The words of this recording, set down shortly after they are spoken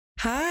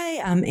Hi,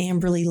 I'm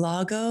Amberly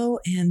Lago,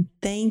 and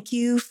thank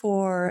you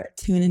for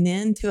tuning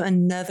in to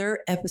another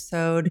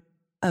episode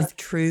of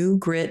True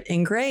Grit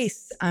and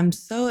Grace. I'm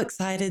so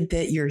excited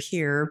that you're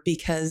here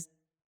because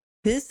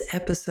this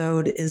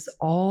episode is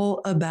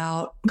all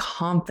about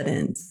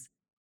confidence.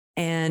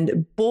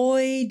 And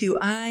boy, do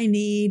I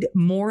need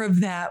more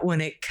of that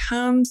when it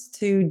comes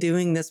to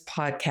doing this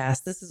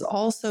podcast. This is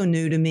also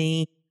new to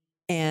me.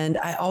 And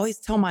I always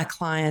tell my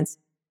clients,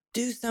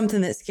 do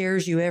something that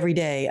scares you every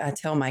day. I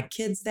tell my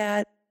kids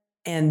that.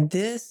 And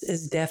this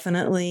is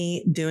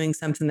definitely doing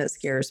something that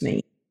scares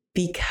me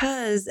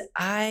because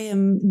I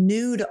am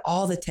new to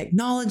all the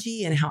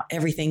technology and how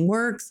everything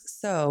works.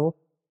 So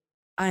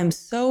I'm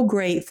so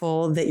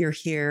grateful that you're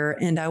here.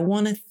 And I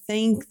want to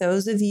thank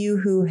those of you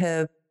who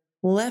have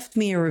left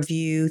me a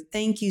review.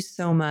 Thank you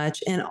so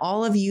much. And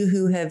all of you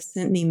who have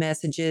sent me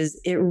messages,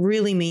 it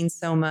really means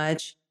so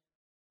much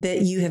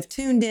that you have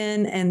tuned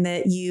in and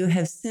that you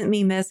have sent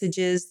me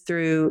messages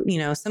through,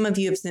 some of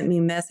you have sent me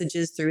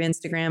messages through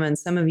Instagram and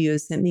some of you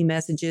have sent me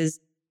messages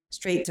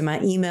straight to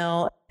my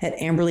email at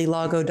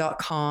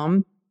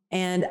amberlylago.com.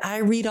 And I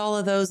read all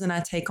of those and I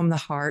take them to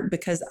heart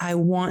because I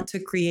want to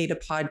create a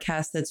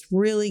podcast that's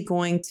really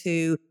going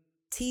to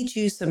teach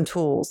you some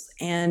tools.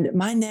 And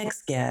my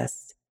next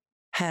guest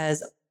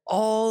has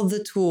all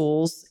the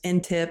tools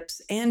and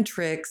tips and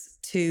tricks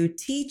to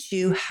teach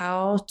you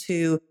how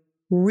to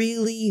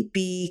really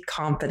be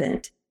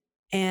confident.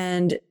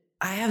 And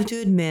I have to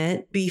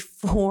admit,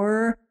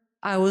 before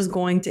I was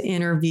going to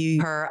interview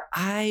her,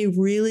 I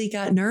really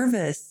got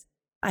nervous.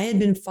 I had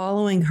been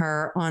following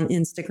her on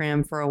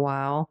Instagram for a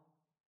while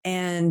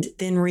and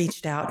then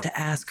reached out to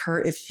ask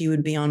her if she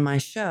would be on my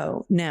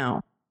show.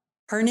 Now,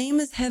 her name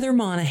is Heather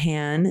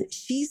Monahan.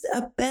 She's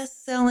a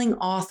best-selling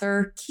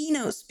author,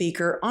 keynote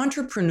speaker,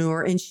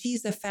 entrepreneur, and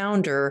she's the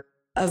founder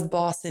of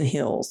Boston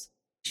Hills.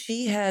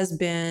 She has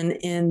been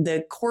in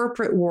the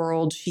corporate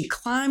world. She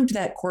climbed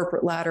that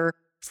corporate ladder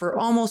for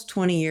almost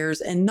 20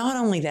 years. And not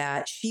only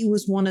that, she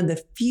was one of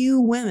the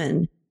few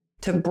women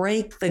to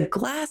break the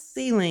glass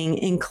ceiling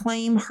and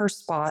claim her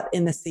spot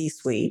in the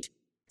C-suite.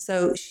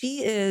 So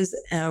she is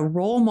a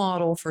role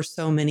model for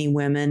so many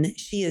women.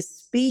 She is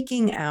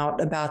speaking out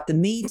about the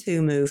Me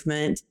Too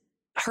movement.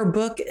 Her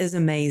book is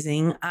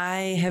amazing.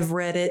 I have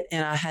read it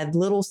and I had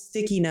little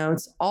sticky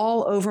notes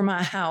all over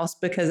my house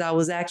because I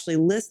was actually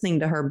listening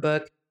to her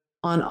book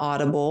on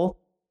Audible.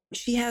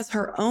 She has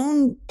her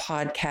own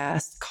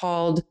podcast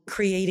called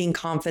Creating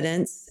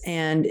Confidence.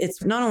 And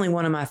it's not only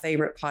one of my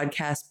favorite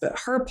podcasts, but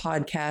her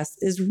podcast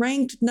is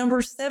ranked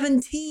number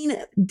 17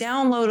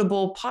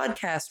 downloadable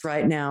podcast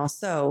right now.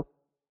 So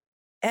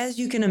as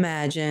you can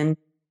imagine,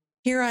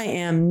 here I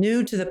am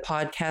new to the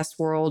podcast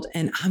world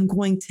and I'm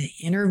going to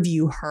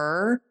interview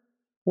her.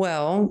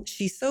 Well,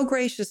 she so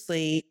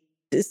graciously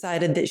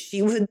decided that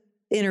she would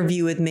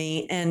interview with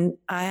me. And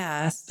I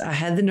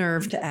had the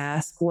nerve to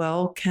ask,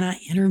 well, can I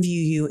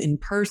interview you in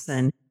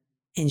person?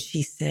 And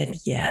she said,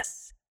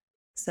 yes.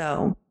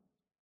 So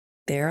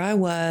there I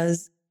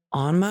was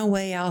on my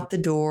way out the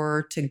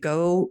door to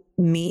go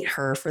meet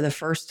her for the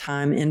first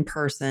time in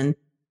person.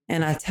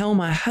 And I tell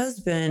my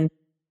husband,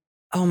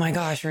 oh my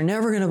gosh, you're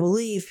never going to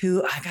believe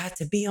who I got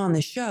to be on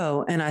the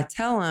show. And I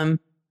tell him,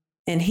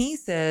 and he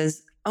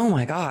says, oh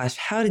my gosh,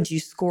 how did you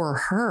score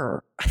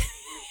her?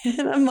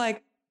 And I'm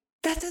like,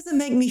 that doesn't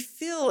make me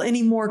feel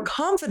any more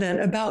confident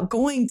about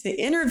going to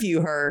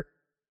interview her.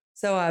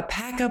 So I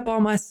pack up all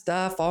my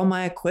stuff, all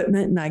my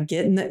equipment, and I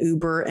get in the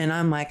Uber and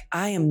I'm like,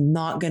 I am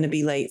not going to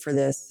be late for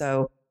this.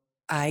 So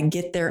I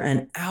get there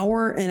an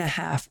hour and a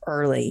half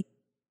early.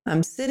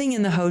 I'm sitting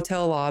in the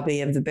hotel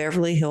lobby of the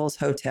Beverly Hills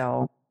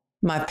Hotel.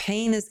 My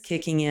pain is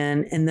kicking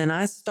in. And then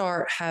I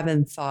start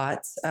having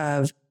thoughts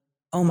of,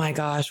 oh my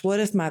gosh,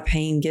 what if my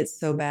pain gets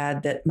so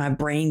bad that my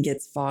brain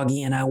gets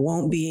foggy and I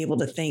won't be able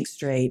to think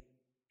straight?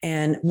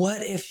 And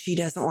what if she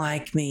doesn't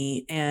like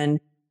me?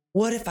 And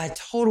what if I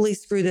totally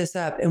screw this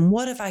up? And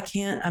what if I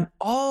can't? I'm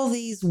all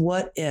these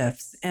what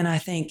ifs. And I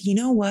think, you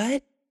know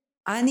what?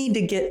 I need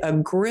to get a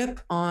grip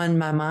on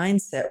my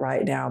mindset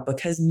right now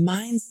because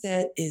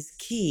mindset is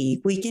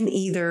key. We can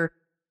either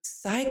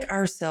psych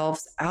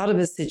ourselves out of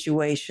a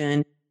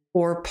situation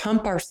or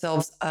pump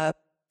ourselves up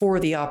for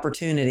the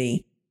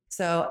opportunity.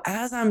 So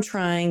as I'm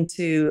trying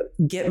to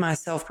get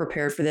myself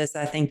prepared for this,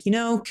 I think,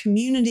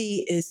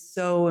 community is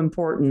so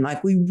important.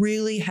 Like we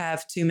really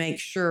have to make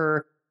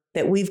sure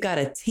that we've got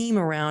a team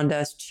around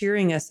us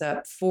cheering us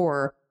up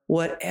for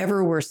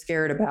whatever we're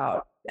scared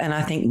about. And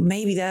I think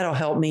maybe that'll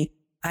help me.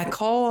 I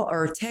call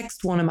or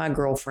text one of my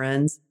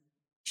girlfriends.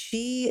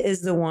 She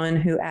is the one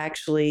who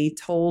actually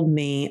told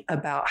me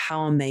about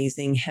how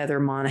amazing Heather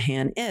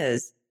Monahan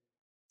is.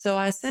 So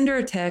I send her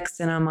a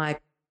text and I'm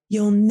like,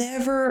 you'll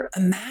never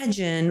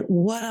imagine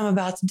what I'm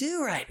about to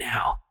do right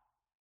now.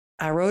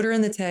 I wrote her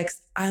in the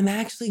text, I'm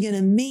actually going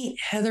to meet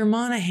Heather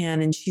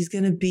Monahan and she's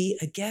going to be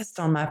a guest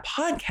on my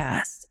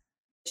podcast.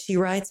 She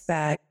writes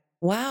back,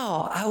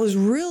 wow, I was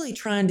really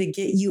trying to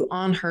get you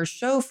on her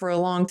show for a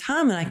long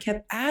time and I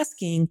kept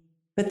asking,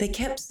 but they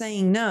kept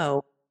saying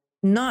no.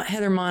 not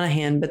Heather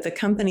Monahan, but the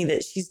company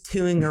that she's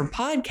doing her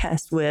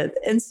podcast with.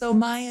 And so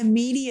my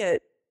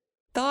immediate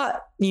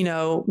thought,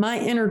 my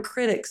inner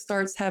critic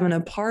starts having a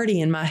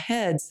party in my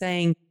head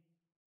saying,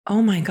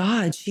 oh my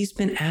God, she's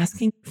been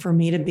asking for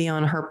me to be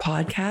on her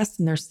podcast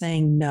and they're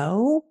saying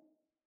no.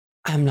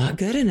 I'm not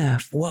good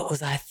enough. What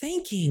was I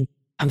thinking?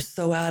 I'm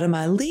so out of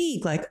my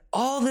league. Like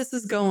all this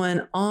is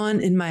going on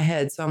in my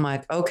head. So I'm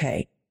like,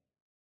 okay,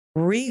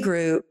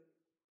 regroup.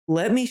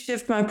 Let me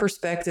shift my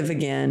perspective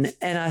again.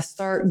 And I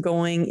start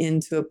going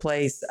into a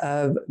place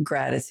of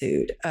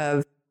gratitude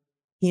of,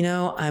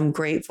 I'm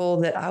grateful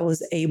that I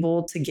was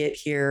able to get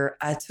here.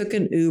 I took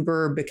an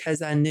Uber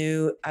because I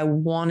knew I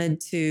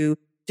wanted to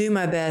do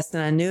my best.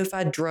 And I knew if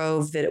I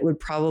drove that it would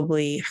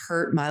probably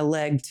hurt my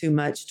leg too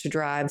much to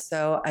drive.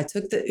 So I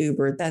took the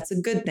Uber. That's a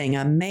good thing.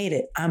 I made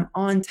it. I'm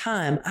on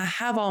time. I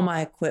have all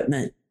my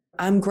equipment.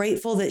 I'm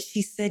grateful that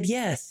she said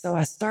yes. So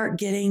I start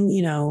getting,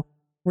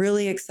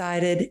 really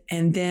excited.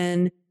 And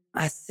then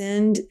I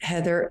send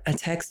Heather a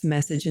text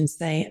message and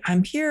say,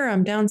 I'm here.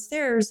 I'm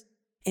downstairs.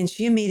 And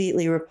she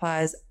immediately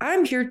replies,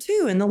 I'm here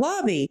too in the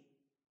lobby.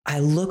 I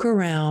look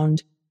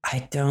around.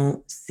 I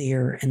don't see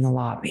her in the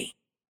lobby.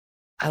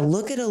 I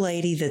look at a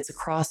lady that's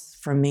across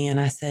from me and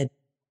I said,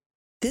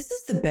 this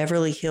is the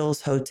Beverly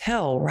Hills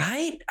Hotel,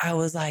 right? I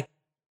was like,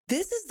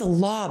 this is the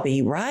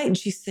lobby, right? And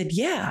she said,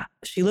 yeah.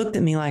 She looked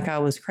at me like I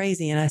was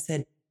crazy. And I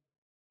said,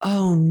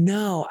 oh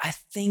no, I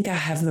think I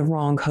have the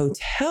wrong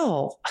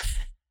hotel.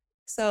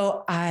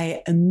 So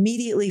I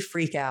immediately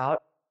freak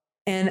out.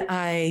 And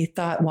I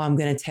thought, well, I'm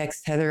going to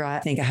text Heather. I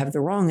think I have the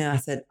wrong. And I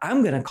said,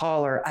 I'm going to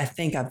call her. I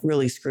think I've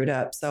really screwed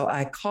up. So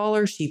I call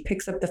her. She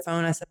picks up the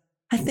phone. I said,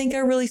 I think I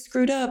really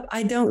screwed up.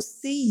 I don't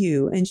see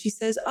you. And she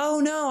says,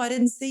 oh no, I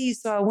didn't see you.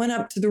 So I went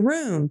up to the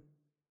room.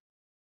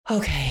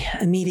 Okay,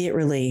 immediate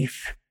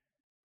relief.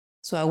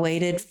 So I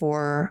waited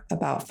for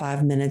about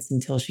 5 minutes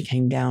until she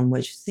came down,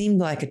 which seemed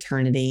like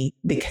eternity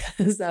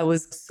because I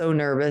was so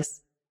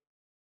nervous.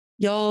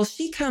 Y'all,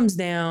 she comes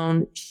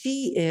down.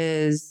 She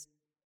is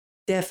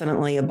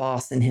definitely a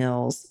Boston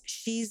Hills.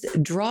 She's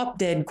drop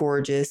dead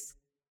gorgeous.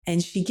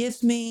 And she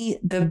gives me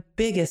the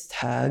biggest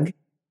hug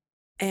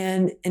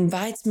and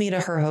invites me to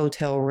her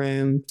hotel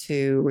room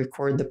to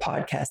record the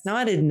podcast. Now,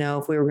 I didn't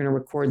know if we were going to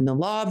record in the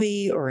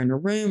lobby or in a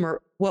room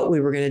or what we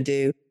were going to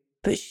do,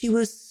 but she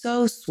was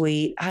so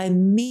sweet. I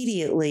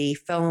immediately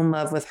fell in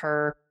love with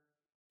her.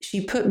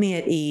 She put me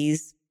at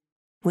ease.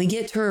 We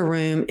get to her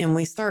room and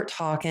we start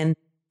talking.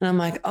 And I'm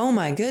like, oh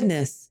my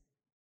goodness,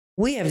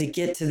 we have to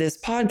get to this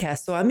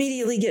podcast. So I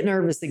immediately get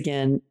nervous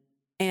again.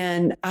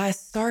 And I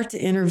start to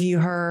interview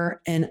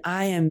her and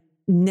I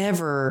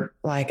never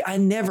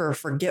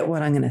forget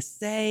what I'm going to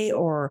say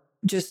or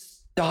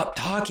just stop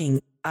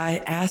talking. I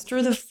asked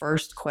her the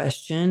first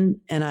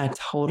question and I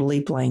totally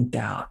blanked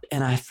out.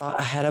 And I thought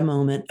I had a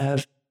moment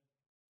of,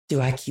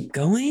 do I keep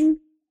going?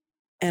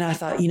 And I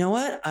thought, you know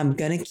what? I'm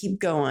going to keep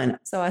going.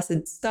 So I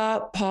said,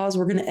 stop, pause.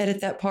 We're going to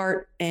edit that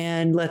part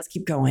and let's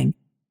keep going.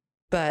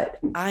 But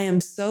I am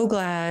so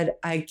glad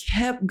I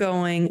kept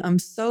going. I'm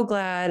so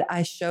glad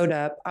I showed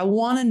up. I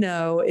want to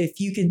know if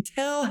you can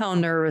tell how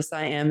nervous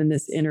I am in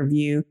this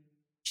interview.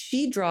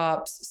 She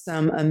drops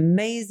some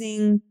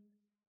amazing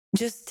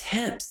just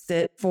tips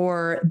that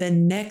for the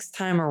next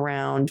time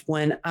around,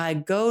 when I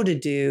go to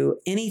do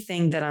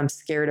anything that I'm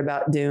scared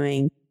about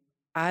doing,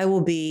 I will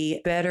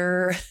be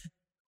better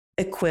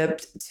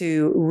equipped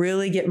to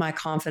really get my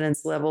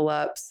confidence level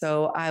up.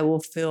 So I will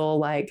feel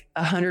like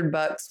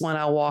 $100 when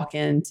I walk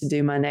in to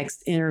do my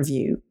next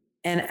interview.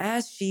 And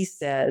as she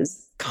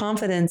says,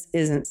 confidence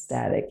isn't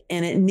static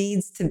and it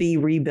needs to be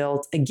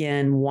rebuilt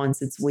again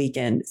once it's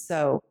weakened.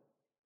 So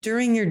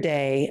during your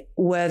day,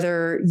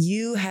 whether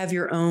you have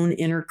your own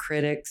inner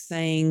critic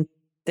saying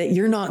that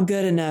you're not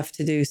good enough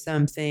to do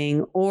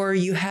something, or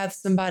you have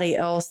somebody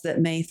else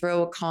that may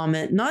throw a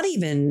comment, not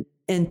even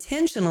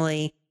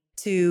intentionally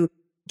to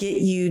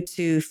get you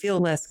to feel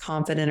less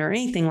confident or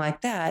anything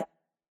like that,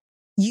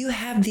 you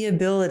have the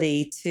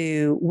ability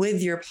to,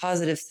 with your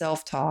positive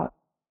self-talk,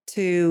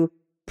 to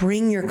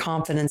bring your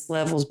confidence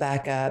levels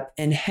back up.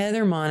 And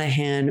Heather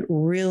Monahan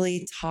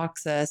really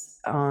talks us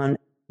on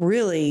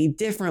really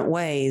different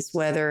ways,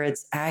 whether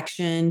it's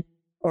action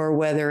or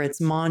whether it's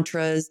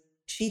mantras.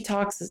 She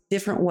talks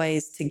different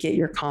ways to get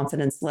your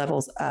confidence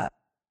levels up.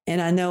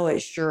 And I know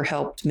it sure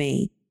helped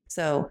me.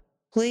 So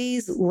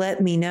please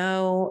let me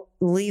know,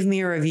 leave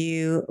me a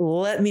review,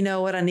 let me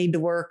know what I need to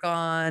work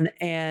on,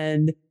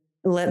 and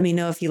let me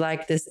know if you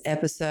like this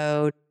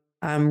episode.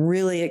 I'm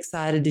really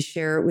excited to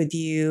share it with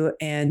you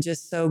and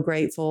just so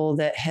grateful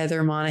that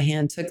Heather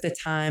Monahan took the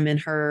time in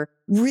her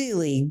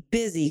really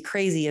busy,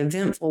 crazy,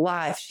 eventful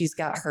life. She's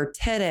got her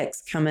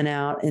TEDx coming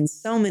out and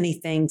so many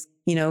things,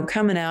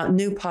 coming out,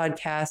 new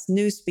podcasts,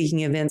 new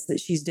speaking events that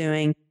she's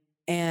doing.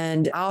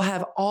 And I'll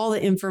have all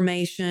the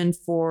information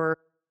for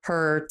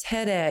her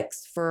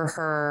TEDx, for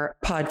her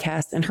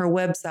podcast and her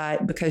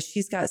website, because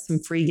she's got some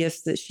free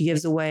gifts that she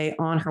gives away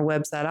on her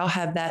website. I'll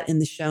have that in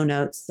the show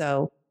notes.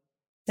 So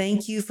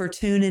thank you for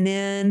tuning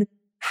in.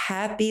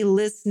 Happy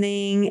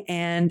listening.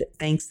 And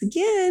thanks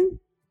again.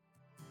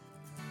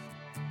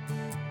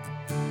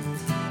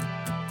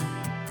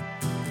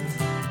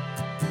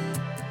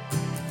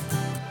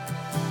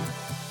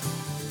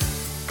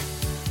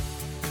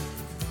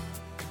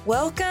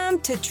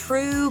 Welcome to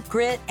True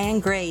Grit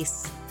and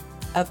Grace,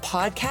 a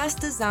podcast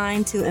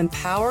designed to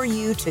empower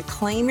you to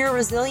claim your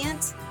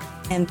resilience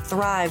and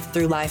thrive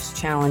through life's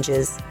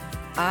challenges.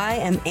 I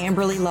am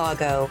Amberly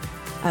Lago,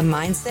 a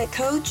mindset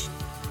coach,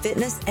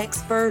 fitness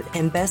expert,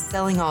 and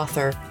best-selling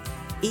author.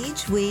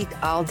 Each week,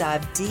 I'll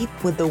dive deep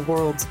with the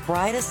world's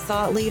brightest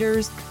thought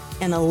leaders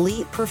and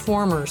elite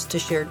performers to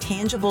share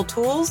tangible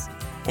tools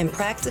and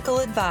practical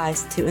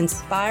advice to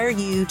inspire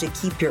you to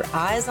keep your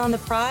eyes on the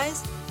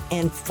prize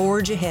and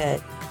forge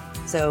ahead.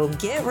 So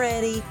get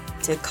ready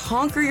to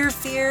conquer your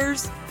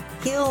fears,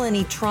 heal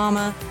any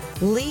trauma,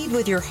 lead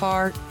with your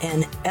heart,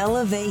 and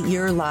elevate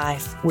your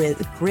life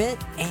with grit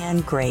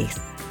and grace.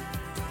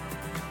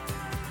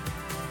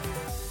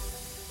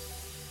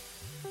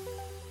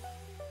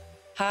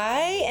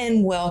 Hi,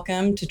 and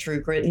welcome to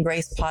True Grit and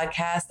Grace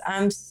podcast.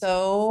 I'm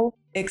so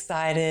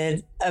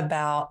excited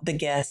about the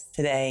guest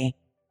today.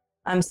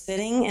 I'm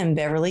sitting in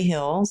Beverly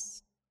Hills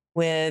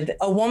with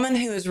a woman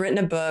who has written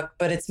a book,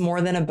 but it's more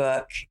than a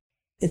book.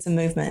 It's a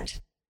movement.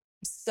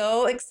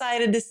 So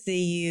excited to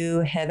see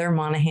you, Heather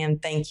Monahan.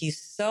 Thank you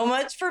so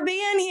much for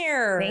being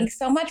here. Thanks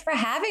so much for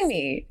having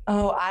me.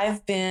 Oh,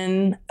 I've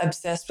been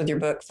obsessed with your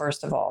book,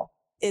 first of all.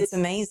 It's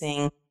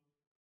amazing.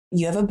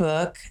 You have a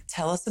book.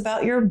 Tell us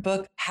about your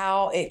book,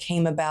 how it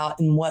came about,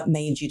 and what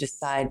made you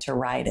decide to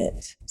write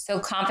it. So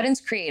Confidence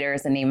Creator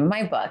is the name of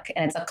my book,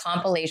 and it's a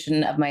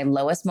compilation of my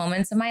lowest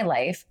moments in my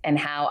life and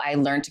how I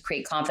learned to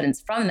create confidence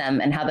from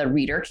them and how the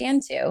reader can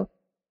too.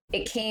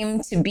 It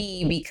came to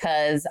be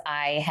because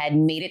I had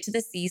made it to the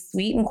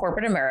C-suite in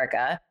corporate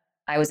America.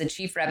 I was a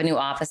chief revenue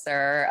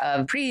officer of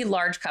a pretty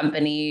large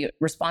company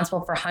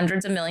responsible for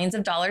hundreds of millions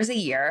of dollars a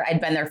year. I'd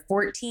been there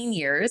 14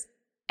 years.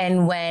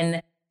 And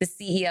when the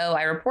CEO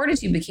I reported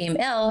to became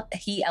ill,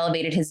 he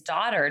elevated his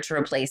daughter to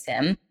replace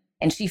him,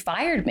 and she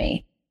fired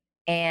me.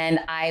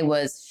 And I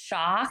was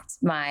shocked.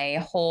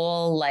 My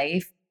whole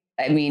life,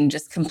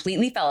 just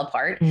completely fell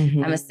apart.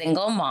 Mm-hmm. I'm a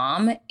single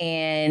mom,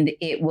 and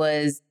it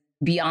was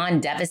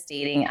beyond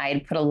devastating. I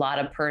had put a lot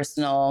of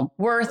personal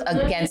worth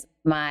against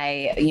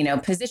my,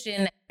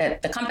 position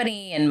at the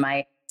company and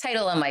my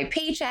title and my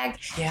paycheck.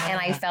 Yeah. And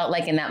I felt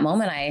like in that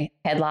moment, I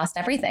had lost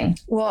everything.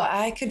 Well,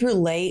 I could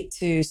relate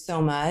to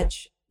so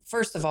much.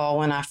 First of all,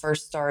 when I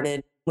first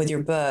started with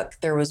your book,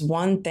 there was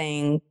one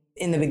thing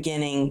in the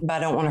beginning, but I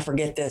don't want to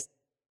forget this,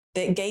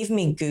 that gave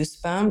me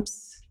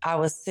goosebumps. I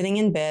was sitting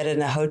in bed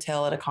in a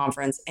hotel at a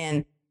conference,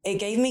 and it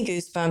gave me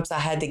goosebumps. I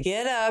had to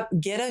get up,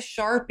 get a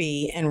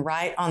Sharpie, and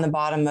write on the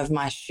bottom of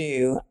my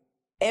shoe.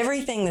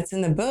 Everything that's in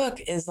the book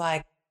is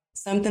like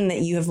something that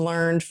you have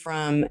learned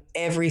from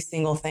every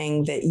single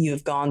thing that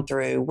you've gone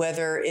through,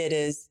 whether it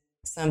is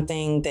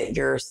something that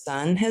your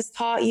son has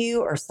taught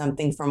you or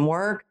something from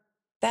work.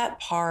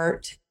 That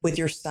part with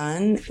your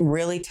son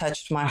really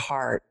touched my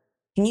heart.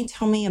 Can you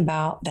tell me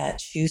about that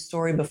shoe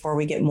story before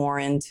we get more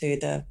into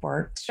the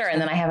work? Sure.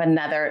 And then I have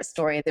another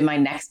story in my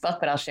next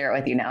book, but I'll share it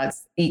with you now.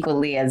 It's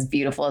equally as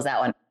beautiful as that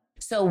one.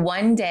 So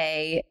one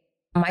day,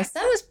 my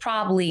son was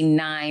probably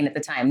 9 at the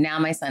time. Now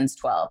my son's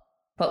 12.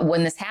 But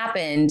when this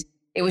happened,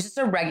 it was just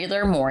a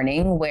regular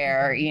morning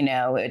where,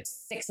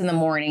 it's 6 a.m.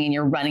 and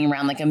you're running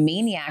around like a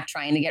maniac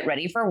trying to get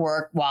ready for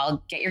work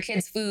while get your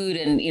kids food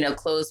and,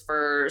 clothes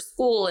for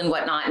school and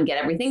whatnot and get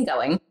everything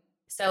going.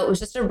 So it was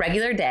just a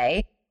regular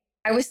day.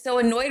 I was so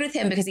annoyed with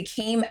him because he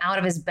came out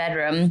of his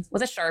bedroom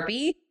with a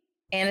Sharpie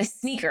and a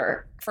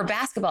sneaker for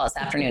basketball this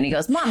afternoon. He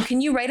goes, "Mom,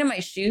 can you write on my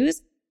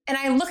shoes?" And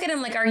I look at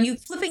him like, "Are you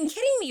flipping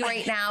kidding me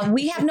right now?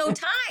 We have no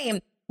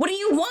time. What do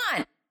you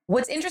want?"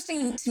 What's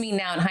interesting to me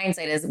now in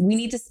hindsight is we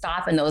need to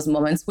stop in those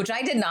moments, which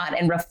I did not,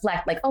 and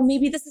reflect like, oh,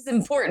 maybe this is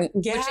important,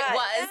 which it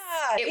was.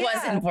 It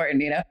was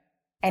important,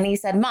 And he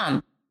said,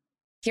 "Mom,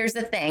 here's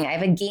the thing. I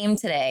have a game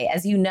today,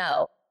 as you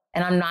know,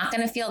 and I'm not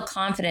going to feel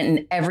confident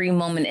in every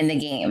moment in the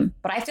game,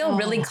 but I feel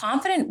really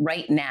confident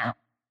right now.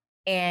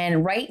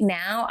 And right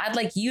now, I'd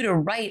like you to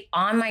write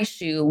on my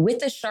shoe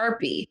with a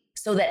Sharpie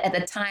so that at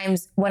the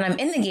times when I'm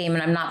in the game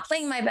and I'm not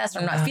playing my best or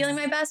I'm not feeling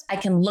my best, I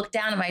can look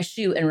down at my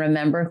shoe and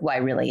remember who I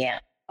really am."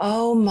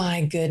 Oh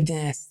my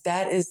goodness.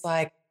 That is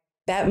like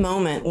that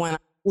moment when I'm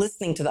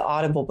listening to the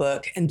Audible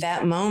book, and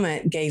that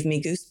moment gave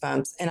me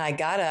goosebumps. And I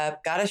got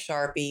up, got a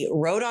Sharpie,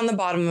 wrote on the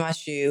bottom of my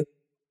shoe.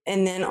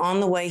 And then on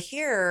the way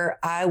here,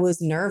 I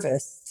was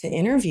nervous to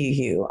interview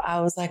you.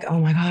 I was like, oh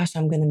my gosh,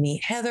 I'm going to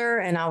meet Heather.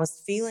 And I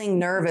was feeling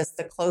nervous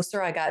the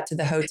closer I got to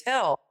the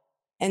hotel.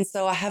 And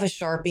so I have a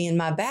Sharpie in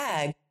my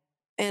bag.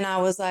 And I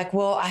was like,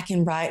 well, I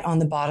can write on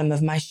the bottom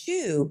of my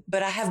shoe,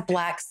 but I have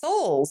black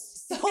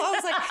soles. So I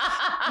was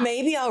like,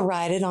 maybe I'll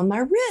write it on my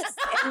wrist.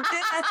 And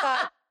then I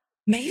thought,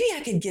 maybe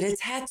I could get a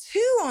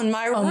tattoo on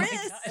my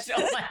wrist.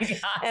 Oh my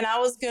gosh. And I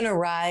was going to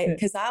write,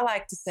 because I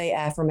like to say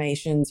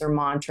affirmations or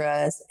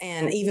mantras.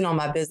 And even on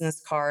my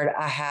business card,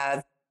 I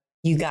have,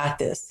 "You got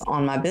this"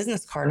 on my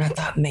business card. And I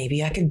thought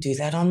maybe I could do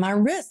that on my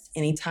wrist.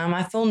 Anytime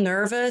I feel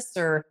nervous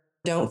or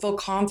don't feel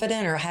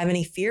confident or have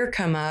any fear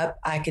come up,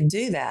 I could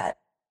do that.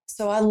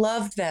 So I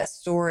loved that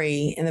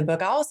story in the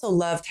book. I also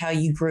loved how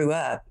you grew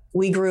up.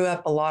 We grew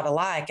up a lot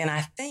alike. And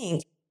I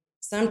think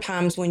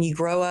sometimes when you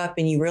grow up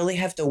and you really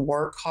have to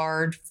work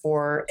hard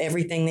for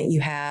everything that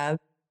you have,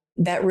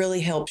 that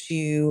really helps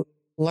you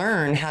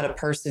learn how to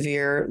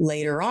persevere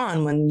later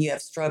on when you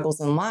have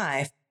struggles in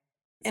life.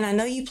 And I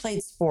know you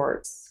played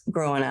sports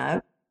growing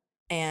up,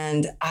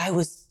 and I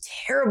was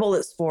terrible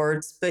at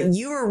sports, but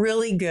you were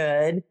really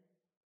good.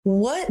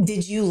 What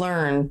did you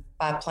learn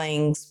by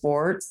playing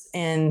sports?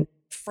 And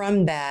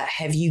from that,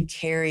 have you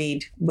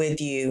carried with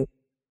you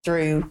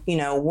through,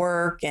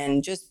 work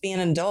and just being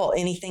an adult,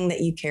 anything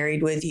that you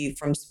carried with you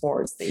from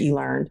sports that you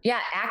learned? Yeah,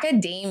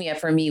 academia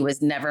for me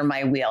was never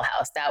my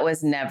wheelhouse. That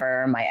was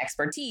never my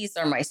expertise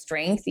or my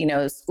strength.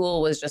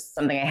 School was just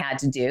something I had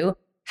to do.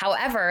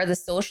 However, the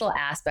social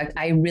aspect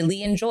I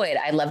really enjoyed.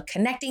 I loved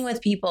connecting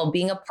with people,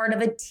 being a part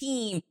of a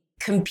team,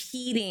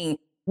 competing,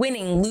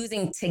 winning,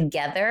 losing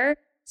together.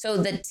 So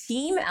the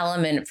team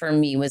element for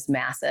me was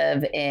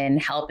massive in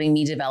helping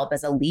me develop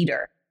as a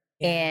leader.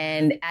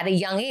 And at a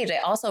young age, I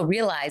also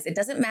realized it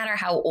doesn't matter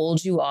how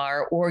old you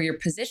are or your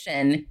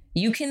position,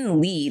 you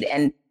can lead.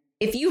 And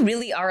if you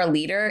really are a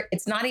leader,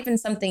 it's not even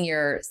something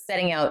you're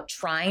setting out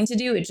trying to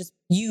do. It's just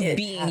you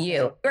being happened.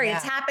 you. Right. Yeah.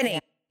 It's happening. Yeah.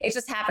 It's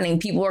just happening.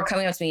 People were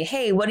coming up to me,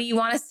 hey, what do you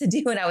want us to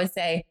do? And I would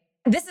say,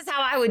 this is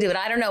how I would do it.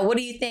 I don't know. What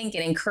do you think?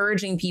 And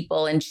encouraging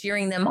people and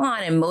cheering them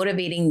on and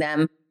motivating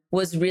them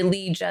was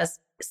really just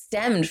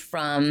stemmed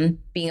from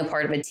being a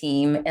part of a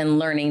team and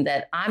learning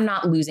that I'm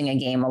not losing a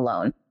game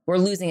alone. We're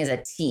losing as a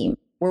team.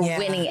 We're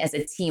winning as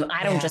a team.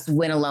 I don't just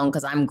win alone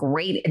because I'm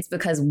great. It's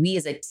because we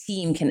as a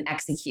team can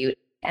execute.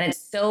 And it's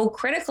so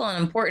critical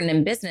and important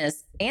in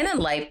business and in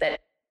life that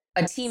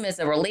a team is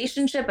a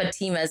relationship, a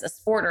team as a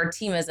sport, or a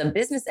team as a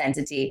business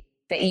entity,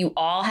 that you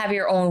all have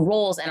your own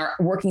roles and are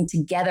working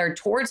together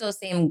towards those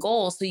same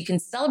goals so you can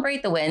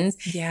celebrate the wins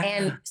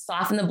and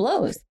soften the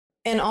blows.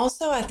 And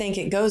also, I think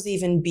it goes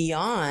even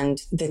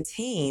beyond the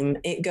team.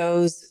 It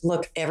goes,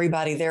 look,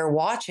 everybody there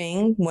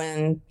watching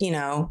when,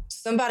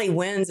 somebody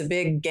wins a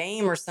big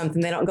game or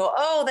something, they don't go,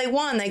 oh, they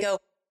won. They go,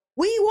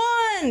 we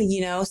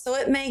won, so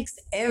it makes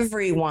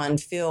everyone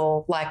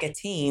feel like a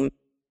team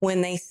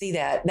when they see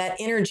that. That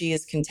energy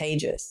is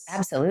contagious.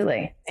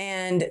 Absolutely.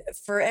 And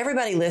for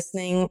everybody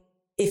listening,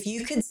 if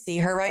you could see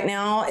her right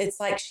now, it's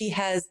like she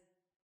has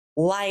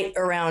light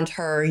around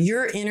her.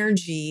 Your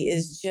energy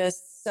is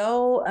just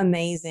so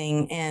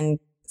amazing and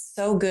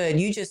so good.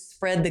 You just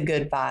spread the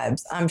good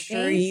vibes. I'm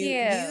sure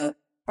you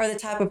are the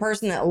type of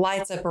person that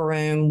lights up a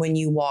room when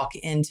you walk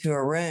into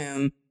a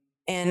room.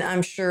 And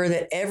I'm sure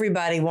that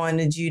everybody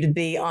wanted you to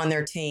be on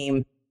their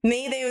team.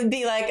 Me, they would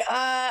be like,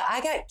 I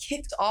got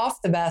kicked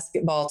off the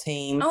basketball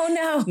team. Oh,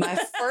 no. My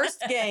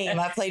first game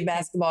I played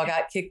basketball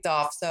got kicked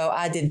off. So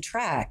I did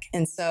track.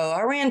 And so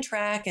I ran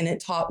track and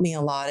it taught me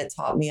a lot. It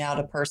taught me how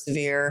to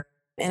persevere.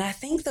 And I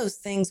think those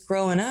things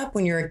growing up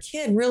when you're a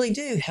kid really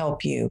do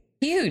help you.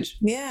 Huge.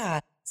 Yeah.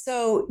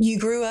 So you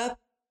grew up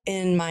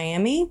in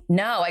Miami?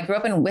 No, I grew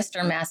up in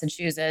Worcester,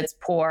 Massachusetts,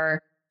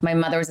 poor. My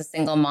mother was a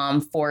single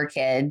mom, 4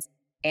 kids.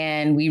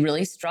 And we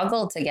really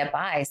struggled to get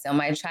by. So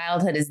my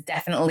childhood is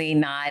definitely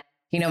not,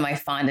 my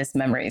fondest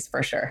memories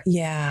for sure.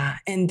 Yeah.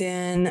 And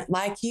then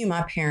like you,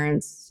 my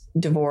parents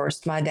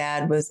divorced. My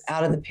dad was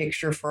out of the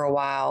picture for a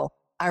while.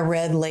 I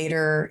read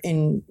later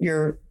in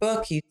your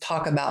book, you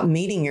talk about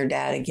meeting your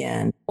dad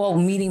again. Well,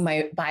 meeting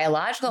my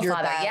biological Your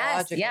father.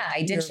 biological- Yes. Yeah,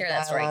 I did share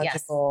that story. Yes.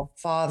 Biological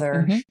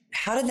father. Mhm.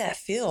 How did that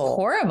feel?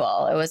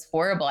 Horrible. It was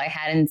horrible. I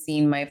hadn't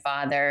seen my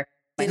father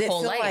my Did it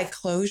whole feel life. like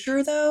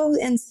closure though,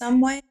 in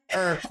some way?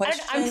 Or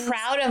questions? I'm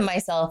proud of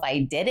myself. I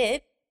did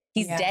it.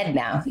 He's dead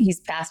now. He's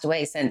passed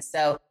away since.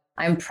 So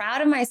I'm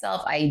proud of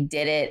myself. I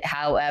did it.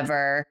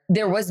 However,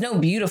 there was no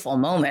beautiful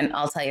moment.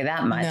 I'll tell you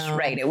that much, No.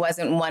 right? It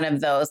wasn't one of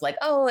those like,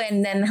 oh,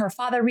 and then her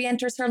father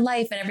re-enters her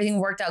life and everything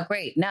worked out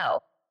great. No.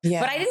 Yeah.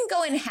 But I didn't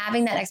go in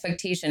having that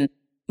expectation.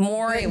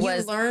 More, But it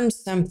was, you learned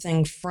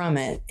something from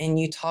it, and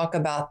you talk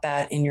about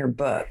that in your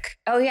book.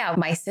 oh yeah,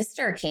 my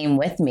sister came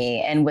with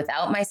me. And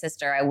without my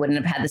sister, I wouldn't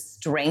have had the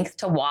strength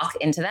to walk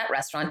into that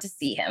restaurant to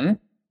see him.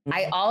 Mm-hmm.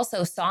 I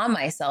also saw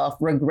myself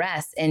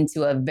regress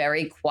into a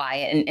very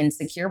quiet and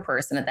insecure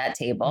person at that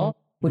table,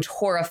 which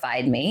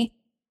horrified me.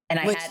 And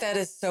that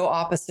is so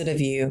opposite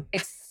of you.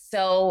 It's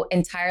so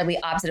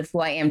entirely opposite of who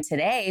I am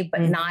today,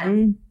 but not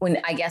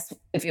when, I guess,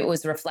 if it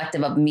was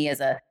reflective of me as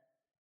a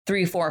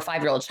 3, 4, or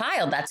 5-year-old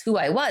child, that's who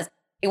I was.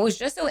 It was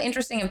just so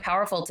interesting and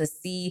powerful to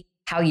see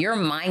how your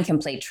mind can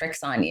play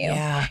tricks on you.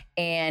 Yeah.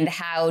 And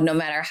how no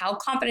matter how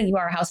confident you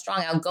are, how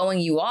strong, outgoing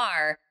you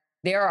are,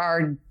 there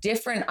are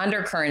different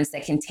undercurrents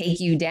that can take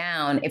you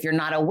down if you're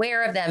not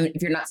aware of them,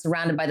 if you're not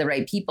surrounded by the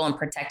right people and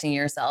protecting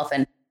yourself.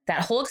 And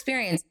that whole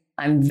experience,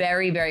 I'm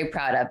very, very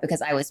proud of,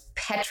 because I was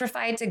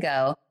petrified to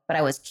go, but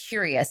I was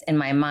curious in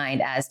my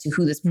mind as to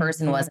who this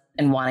person was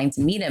and wanting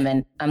to meet him.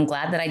 And I'm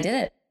glad that I did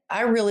it.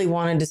 I really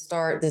wanted to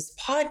start this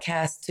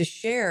podcast to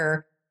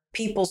share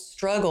people's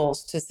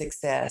struggles to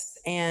success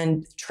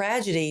and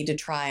tragedy to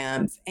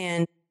triumph.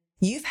 And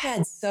you've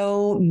had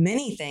so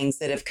many things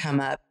that have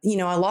come up.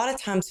 A lot of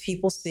times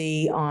people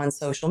see on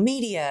social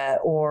media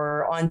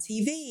or on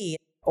TV,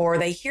 or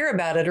they hear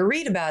about it or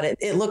read about it.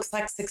 It looks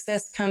like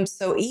success comes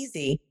so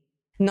easy.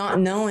 not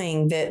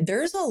knowing that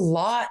there's a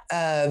lot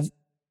of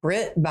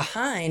grit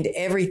behind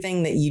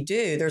everything that you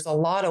do. There's a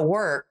lot of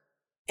work.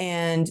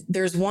 And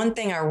there's one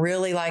thing I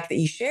really like that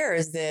you share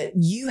is that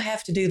you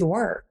have to do the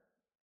work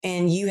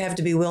and you have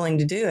to be willing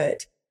to do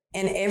it.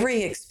 And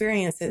every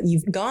experience that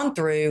you've gone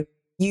through,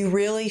 you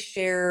really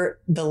share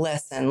the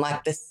lesson,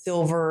 like the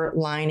silver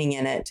lining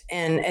in it.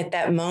 And at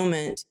that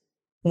moment,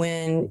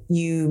 when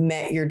you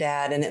met your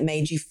dad and it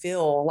made you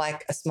feel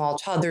like a small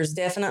child, there's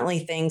definitely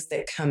things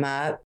that come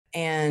up.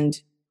 And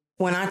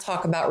when I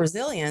talk about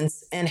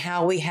resilience and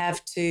how we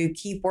have to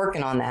keep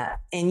working on that,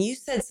 and you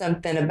said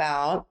something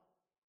about,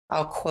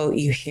 I'll quote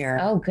you here.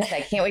 Oh, good.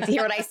 I can't wait to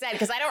hear what I said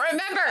because I don't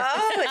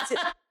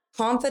remember.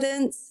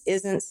 Confidence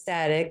isn't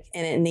static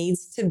and it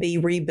needs to be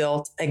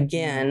rebuilt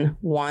again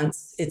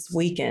once it's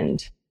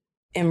weakened.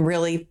 And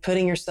really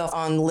putting yourself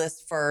on the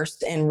list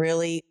first and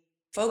really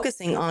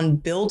focusing on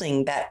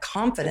building that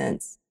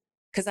confidence.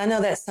 Because I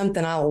know that's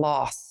something I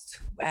lost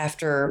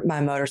after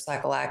my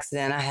motorcycle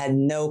accident. I had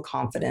no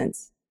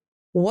confidence.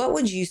 What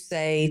would you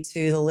say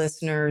to the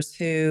listeners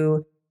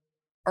who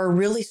are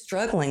really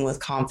struggling with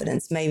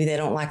confidence? Maybe they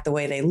don't like the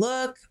way they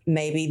look.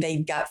 Maybe they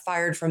got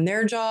fired from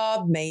their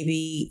job.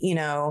 Maybe,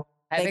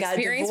 I've they got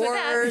experienced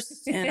divorced.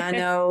 with that. And I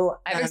know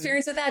I've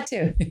experienced with that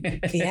too.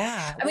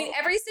 Yeah. I mean,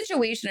 every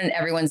situation and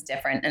everyone's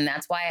different. And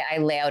that's why I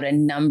lay out a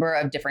number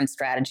of different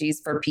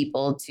strategies for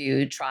people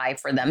to try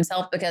for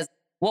themselves, because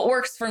what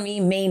works for me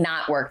may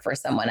not work for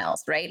someone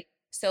else, right?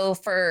 So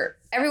for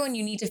everyone,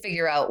 you need to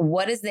figure out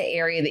what is the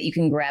area that you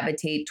can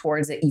gravitate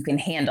towards that you can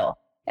handle.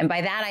 And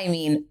by that, I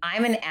mean,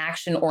 I'm an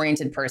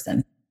action-oriented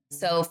person.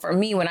 So for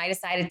me, when I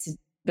decided to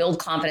build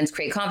confidence,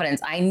 create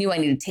confidence, I knew I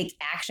needed to take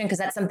action because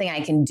that's something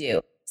I can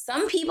do.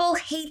 Some people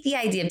hate the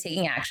idea of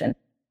taking action.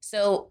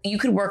 So you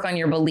could work on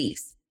your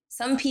beliefs.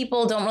 Some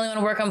people don't really want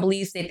to work on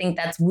beliefs. They think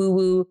that's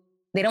woo-woo.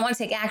 They don't want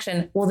to take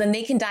action. Well, then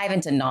they can dive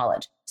into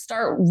knowledge.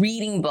 Start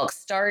reading books.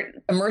 Start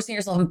immersing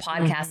yourself in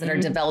podcasts that are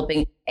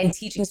developing and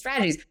teaching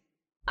strategies.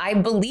 I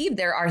believe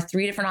there are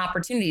 3 different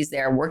opportunities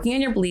there: working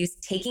on your beliefs,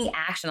 taking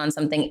action on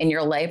something in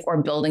your life,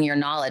 or building your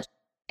knowledge.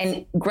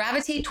 And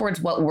gravitate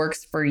towards what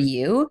works for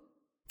you.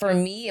 For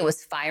me, it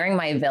was firing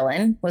my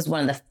villain was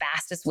one of the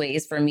fastest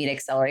ways for me to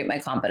accelerate my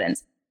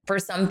confidence. For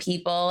some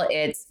people,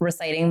 it's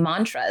reciting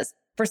mantras.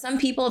 For some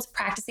people, it's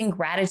practicing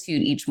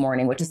gratitude each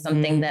morning, which is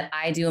something that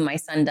I do and my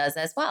son does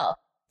as well.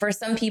 For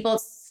some people,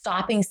 it's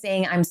stopping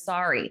saying I'm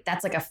sorry.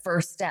 That's like a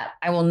first step.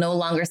 I will no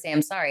longer say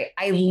I'm sorry.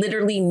 I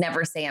literally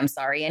never say I'm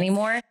sorry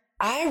anymore.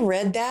 I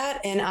read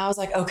that and I was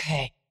like,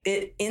 okay,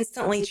 it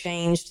instantly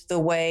changed the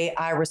way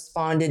I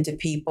responded to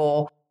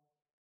people,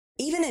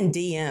 even in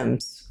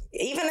DMs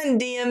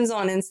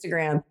on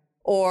Instagram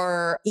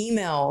or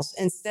emails.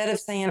 Instead of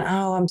saying,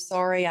 oh, I'm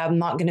sorry, I'm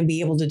not going to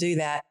be able to do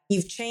that.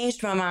 You've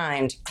changed my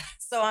mind.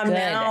 So I'm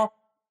now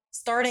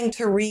starting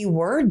to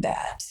reword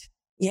that.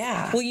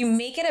 Yeah. Well, you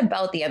make it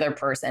about the other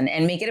person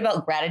and make it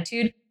about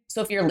gratitude.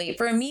 So if you're late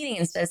for a meeting,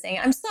 instead of saying,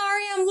 I'm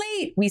sorry, I'm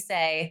late, we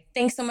say,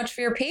 thanks so much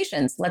for your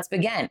patience. Let's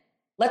begin.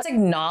 Let's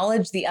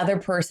acknowledge the other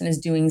person is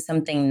doing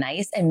something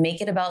nice and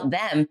make it about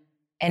them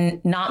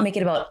and not make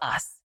it about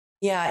us.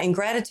 Yeah. And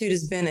gratitude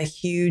has been a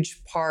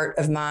huge part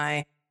of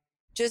my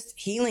just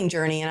healing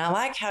journey. And I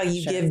like how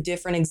you give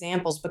different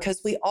examples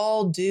because we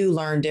all do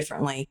learn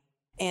differently.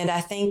 And I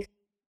think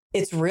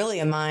it's really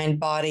a mind,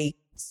 body,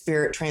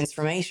 spirit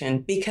transformation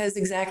because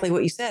exactly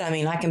what you said. I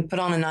mean, I can put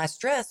on a nice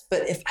dress,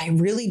 but if I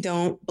really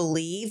don't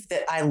believe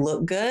that I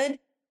look good,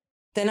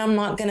 then I'm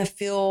not going to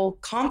feel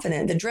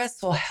confident. The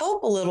dress will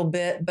help a little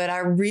bit, but I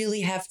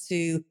really have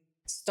to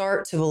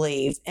start to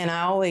believe. And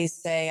I always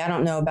say, I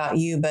don't know about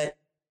you, but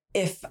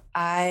if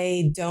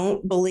I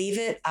don't believe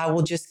it, I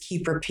will just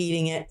keep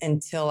repeating it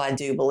until I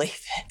do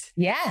believe it.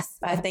 Yes.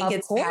 I think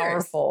it's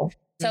powerful.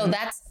 So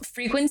that's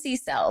frequency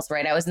sells,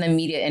 right? I was in the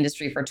media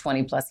industry for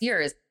 20 plus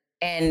years,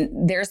 and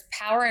there's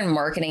power in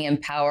marketing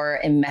and power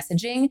in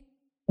messaging.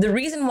 The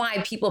reason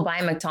why people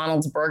buy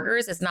McDonald's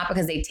burgers is not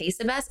because they taste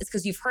the best. It's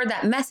because you've heard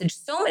that message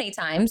so many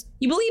times,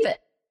 you believe it.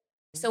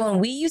 So when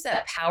we use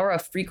that power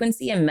of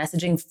frequency and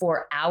messaging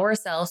for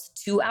ourselves,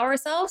 to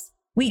ourselves,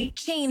 we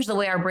change the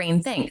way our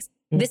brain thinks.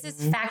 This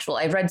is factual.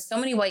 I've read so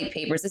many white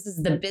papers. This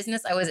is the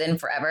business I was in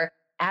forever.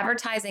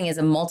 Advertising is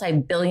a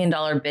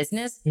multi-billion-dollar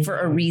business for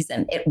a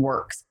reason. It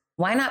works.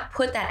 Why not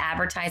put that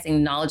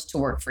advertising knowledge to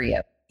work for you?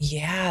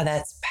 Yeah,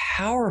 that's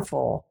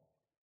powerful.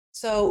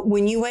 So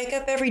when you wake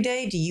up every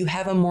day, do you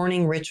have a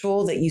morning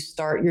ritual that you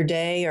start your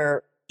day,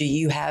 or do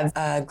you have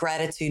a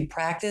gratitude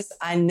practice?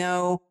 I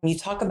know you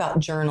talk about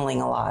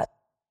journaling a lot.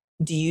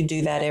 Do you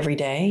do that every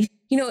day?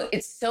 You know,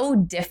 it's so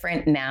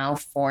different now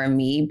for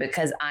me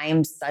because I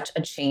am such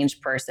a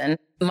changed person.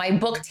 My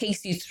book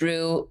takes you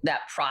through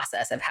that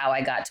process of how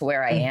I got to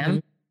where I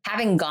am.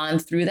 Having gone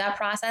through that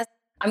process,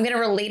 I'm going to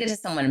relate it to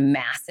someone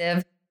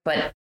massive,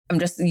 but I'm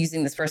just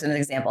using this person as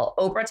an example.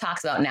 Oprah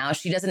talks about now,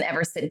 she doesn't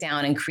ever sit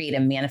down and create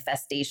a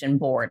manifestation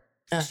board.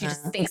 She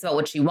just thinks about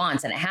what she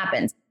wants and it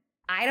happens.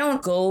 I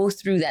don't go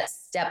through that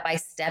step by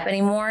step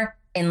anymore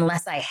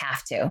unless I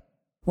have to.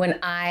 When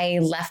I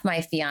left my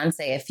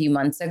fiance a few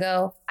months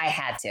ago, I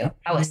had to.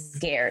 I was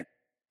scared.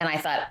 And I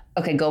thought,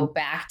 okay, go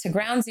back to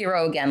ground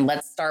zero again.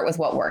 Let's start with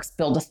what works.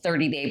 Build a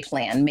 30-day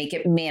plan, make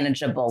it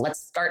manageable. Let's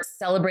start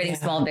celebrating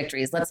small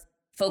victories. Let's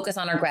focus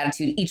on our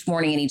gratitude each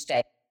morning and each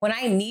day. When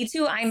I need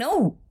to, I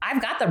know I've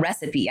got the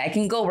recipe. I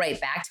can go right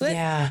back to it.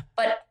 Yeah.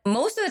 But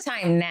most of the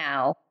time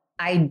now,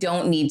 I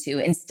don't need to.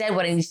 Instead,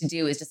 what I need to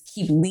do is just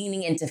keep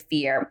leaning into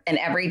fear. And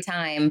every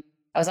time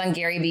I was on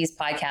Gary Vee's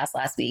podcast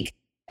last week,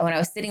 and when I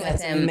was sitting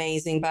with him. That's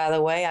amazing, by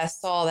the way. I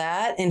saw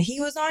that. And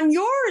he was on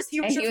yours. He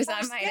was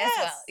on mine as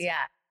well. Yeah.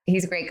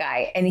 He's a great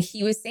guy. And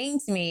he was saying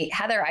to me,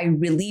 Heather, I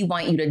really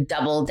want you to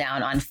double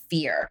down on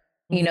fear.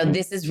 You know,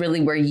 this is really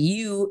where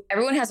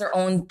everyone has their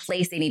own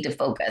place they need to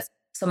focus.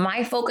 So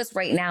my focus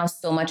right now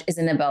so much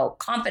isn't about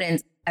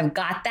confidence. I've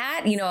got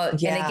that, you know,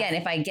 and again,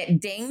 if I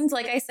get dinged,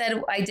 like I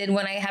said, I did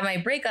when I had my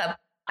breakup,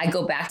 I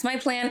go back to my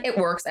plan. It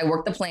works. I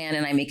work the plan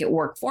and I make it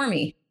work for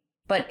me.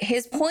 But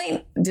his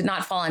point did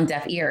not fall on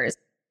deaf ears.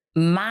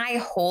 My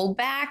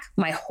holdback,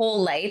 my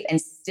whole life, and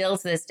still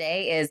to this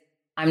day is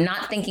I'm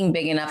not thinking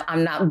big enough.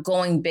 I'm not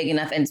going big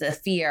enough into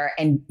fear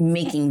and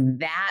making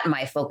that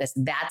my focus.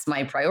 That's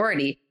my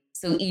priority.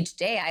 So each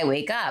day I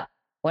wake up,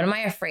 what am I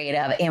afraid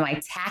of? Am I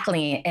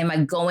tackling it? Am I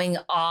going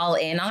all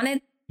in on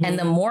it? And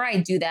the more I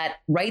do that,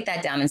 write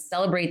that down and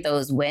celebrate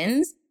those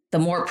wins, the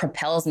more it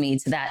propels me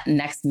to that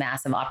next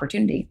massive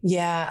opportunity.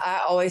 Yeah.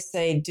 I always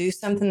say, do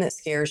something that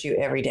scares you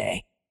every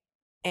day.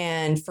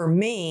 And for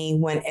me,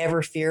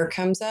 whenever fear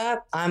comes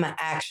up, I'm an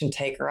action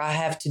taker. I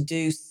have to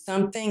do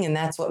something, and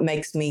that's what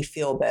makes me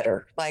feel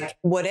better. Like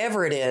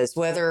whatever it is,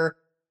 whether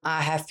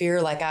I have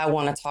fear, like I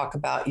want to talk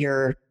about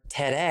your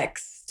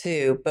TEDx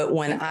too. But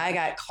when I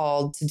got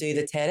called to do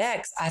the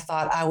TEDx, I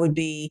thought I would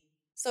be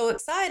so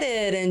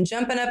excited and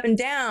jumping up and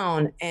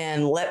down.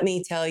 And let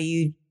me tell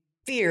you,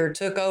 fear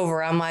took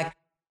over. I'm like,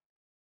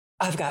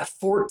 I've got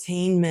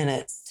 14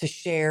 minutes to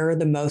share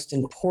the most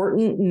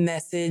important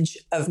message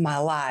of my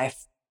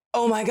life.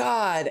 Oh my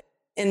God.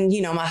 And,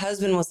 you know, my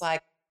husband was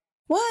like,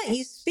 what?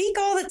 You speak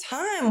all the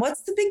time.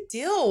 What's the big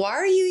deal? Why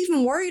are you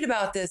even worried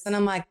about this? And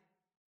I'm like,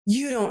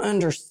 you don't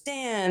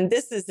understand.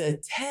 This is a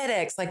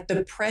TEDx. Like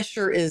the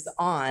pressure is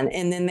on.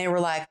 And then they were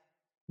like,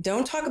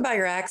 don't talk about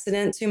your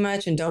accident too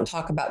much and don't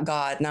talk about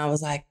God. And I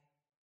was like,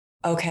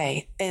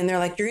 okay. And they're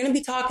like, you're going to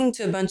be talking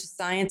to a bunch of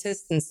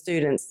scientists and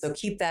students. So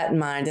keep that in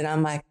mind. And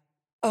I'm like,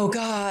 oh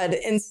God.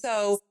 And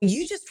so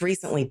you just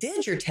recently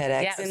did your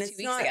TEDx. Yeah, and it's 2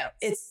 weeks ago.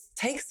 It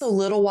takes a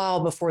little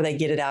while before they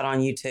get it out on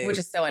YouTube. Which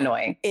is so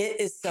annoying. It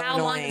is so How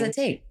annoying. long does it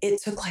take?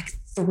 It took like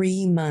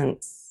 3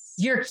 months.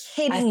 You're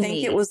kidding me. I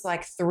think it was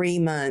like 3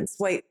 months.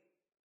 Wait,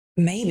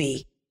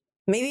 maybe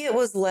it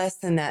was less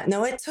than that.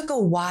 No, it took a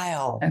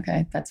while.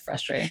 Okay. That's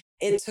frustrating.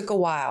 It took a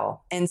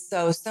while. And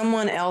so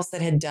someone else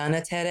that had done a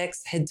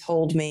TEDx had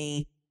told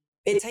me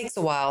it takes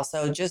a while.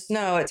 So just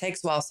know it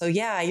takes a while. So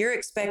yeah, you're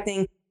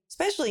expecting,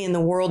 especially in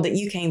the world that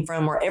you came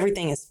from where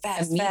everything is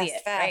fast,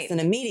 Immediate, fast, right. and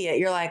immediate.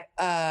 You're like,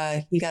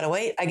 you got to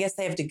wait. I guess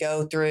they have to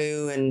go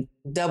through and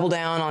double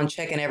down on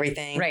checking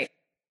everything. Right.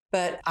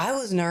 But I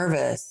was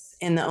nervous.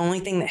 And the only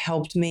thing that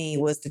helped me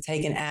was to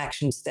take an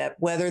action step,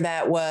 whether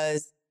that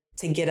was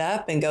to get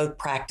up and go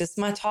practice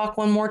my talk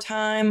one more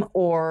time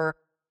or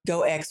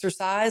go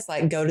exercise,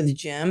 like go to the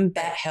gym.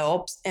 That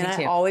helps. And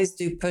I always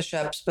do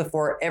push-ups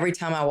before every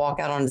time I walk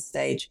out on the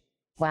stage.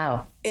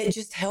 Wow. It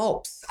just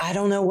helps. I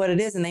don't know what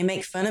it is. And they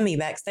make fun of me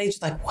backstage.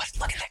 Like, what?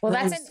 Look at that. Well,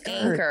 that's an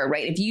anchor,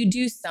 right? If you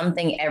do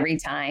something every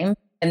time,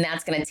 and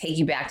that's going to take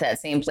you back to that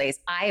same place.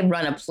 I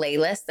run a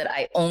playlist that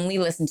I only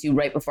listen to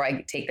right before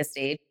I take the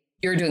stage.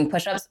 You're doing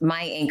push-ups.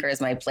 My anchor is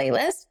my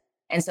playlist.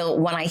 And so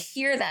when I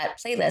hear that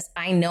playlist,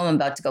 I know I'm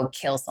about to go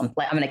kill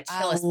something. I'm going to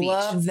kill a speech.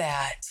 I love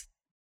that.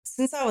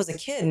 Since I was a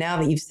kid, now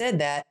that you've said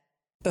that,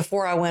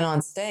 before I went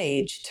on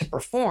stage to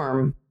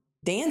perform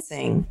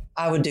dancing,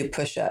 I would do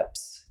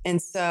push-ups. And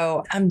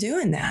so I'm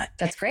doing that.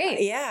 That's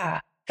great.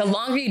 Yeah. The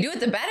longer you do it,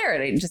 the better.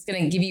 It's just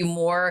going to give you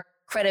more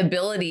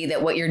credibility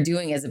that what you're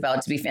doing is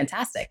about to be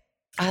fantastic.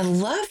 I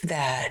love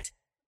that.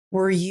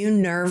 Were you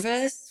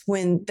nervous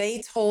when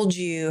they told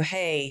you,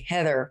 hey,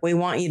 Heather, we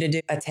want you to do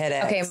a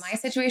TEDx? Okay, my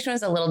situation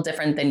was a little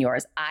different than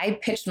yours. I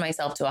pitched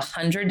myself to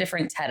 100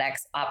 different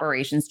TEDx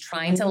operations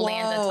trying to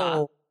land a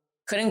talk.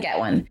 Couldn't get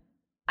one.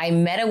 I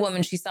met a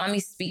woman. She saw me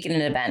speak at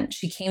an event.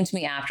 She came to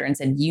me after and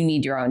said, you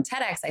need your own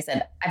TEDx. I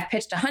said, I've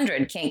pitched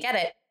 100, can't get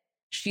it.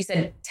 She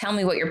said, tell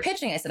me what you're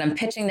pitching. I said, I'm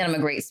pitching that I'm a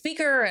great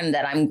speaker and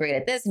that I'm great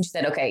at this. And she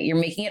said, okay, you're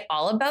making it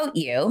all about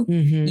you.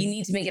 Mm-hmm. You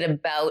need to make it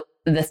about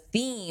the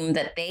theme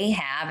that they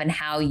have and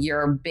how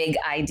your big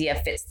idea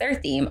fits their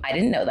theme. I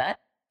didn't know that.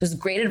 It was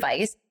great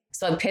advice.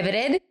 So I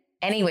pivoted.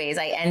 Anyways,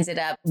 I ended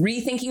up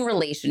rethinking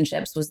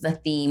relationships was the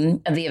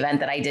theme of the event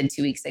that I did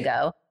 2 weeks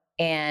ago.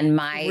 And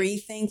my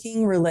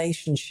rethinking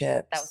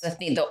relationships. That was the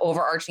theme, the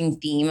overarching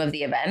theme of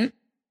the event.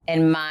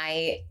 And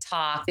my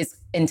talk is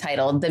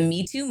entitled The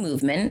Me Too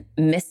Movement,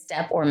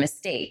 Misstep or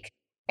Mistake.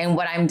 And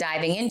what I'm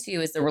diving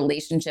into is the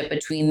relationship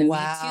between the Me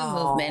Too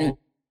movement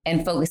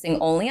and focusing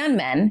only on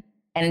men,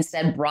 and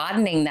instead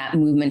broadening that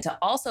movement to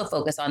also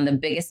focus on the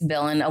biggest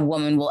villain a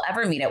woman will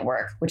ever meet at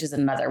work, which is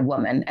another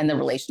woman, and the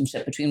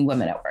relationship between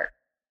women at work.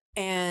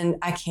 And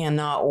I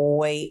cannot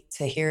wait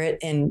to hear it.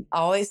 And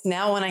always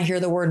now when I hear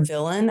the word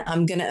villain,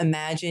 I'm going to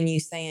imagine you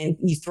saying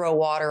you throw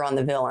water on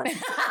the villain.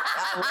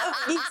 I love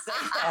when you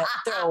say that.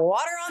 Throw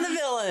water on the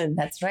villain.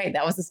 That's right.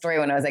 That was the story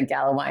when I was at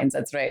Gala Wines.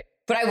 That's right.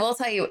 But I will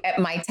tell you, at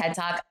my TED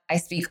Talk, I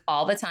speak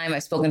all the time.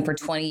 I've spoken for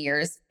 20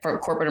 years for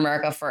corporate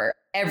America, for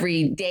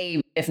every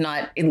day, if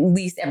not at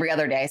least every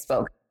other day I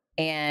spoke.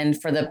 And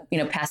for the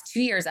past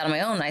 2 years out on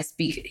my own, I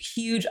speak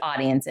huge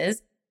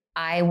audiences.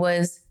 I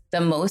was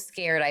the most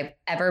scared I've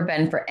ever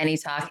been for any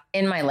talk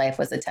in my life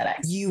was a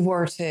TEDx. You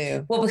were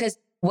too. Well, because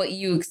what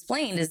you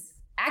explained is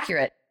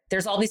accurate.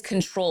 There's all these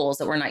controls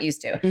that we're not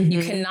used to. Mm-hmm.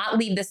 You cannot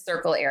leave the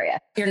circle area.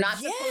 You're not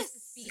supposed to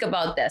speak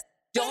about this.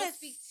 Don't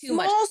speak too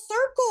much. Small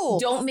circle.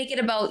 Don't make it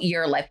about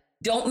your life.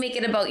 Don't make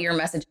it about your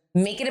message.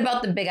 Make it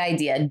about the big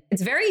idea.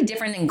 It's very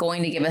different than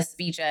going to give a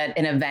speech at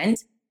an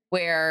event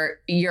where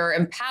you're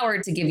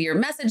empowered to give your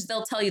message.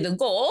 They'll tell you the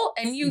goal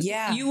and you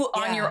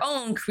on your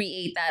own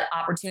create that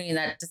opportunity and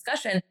that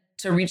discussion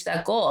to reach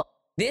that goal.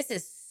 This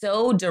is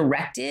so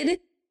directed.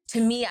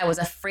 To me, I was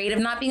afraid of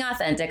not being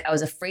authentic. I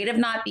was afraid of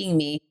not being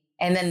me.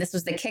 And then this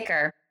was the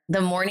kicker.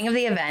 The morning of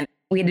the event,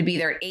 we had to be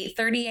there at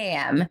 8:30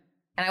 a.m.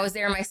 And I was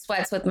there in my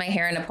sweats with my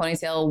hair in a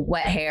ponytail,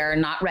 wet hair,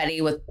 not ready,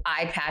 with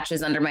eye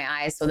patches under my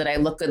eyes so that I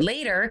look good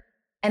later.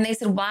 And they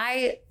said,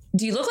 why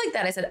do you look like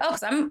that? I said, oh,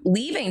 because I'm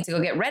leaving to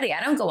go get ready.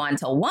 I don't go on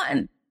till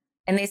 1.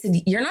 And they said,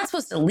 you're not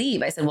supposed to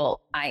leave. I said,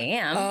 well, I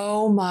am.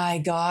 Oh my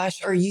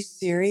gosh. Are you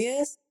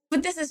serious?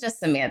 But this is just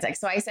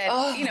semantics. So I said,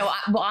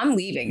 I'm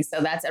leaving.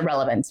 So that's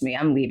irrelevant to me.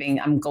 I'm leaving.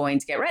 I'm going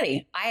to get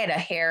ready. I had a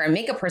hair and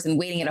makeup person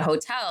waiting at a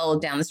hotel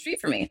down the street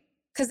for me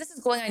because this is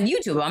going on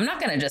YouTube. I'm not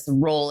going to just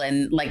roll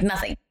in like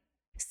nothing.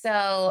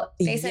 So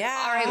they said,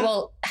 all right,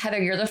 well,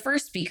 Heather, you're the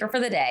first speaker for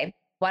the day.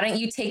 Why don't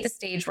you take the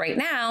stage right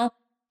now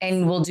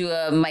and we'll do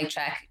a mic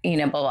check,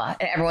 blah, blah.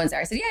 And everyone's there.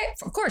 I said, yeah,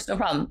 of course, no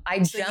problem.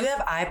 So you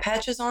have eye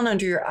patches on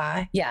under your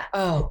eye? Yeah.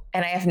 Oh.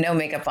 And I have no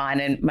makeup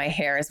on and my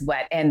hair is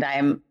wet and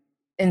I'm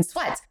in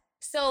sweats.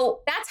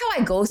 So that's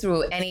how I go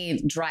through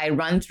any dry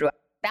run through.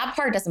 That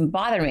part doesn't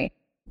bother me.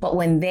 But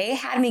when they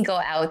had me go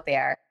out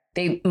there,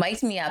 they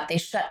mic'd me up. They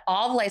shut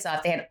all the lights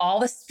off. They had all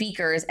the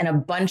speakers and a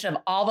bunch of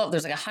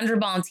there's like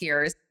 100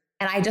 volunteers.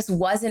 And I just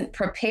wasn't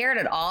prepared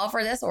at all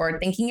for this or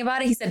thinking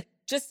about it. He said,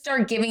 just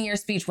start giving your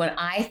speech. When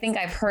I think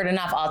I've heard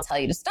enough, I'll tell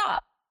you to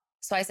stop.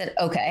 So I said,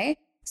 okay.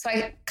 So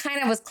I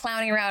kind of was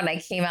clowning around and I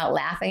came out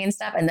laughing and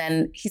stuff. And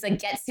then he's like,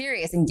 get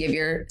serious and give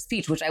your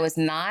speech, which I was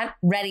not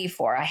ready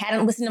for. I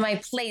hadn't listened to my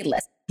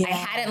playlist. I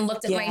hadn't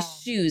looked at my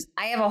shoes.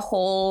 I have a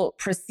whole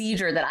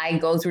procedure that I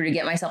go through to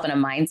get myself in a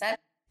mindset.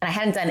 And I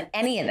hadn't done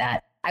any of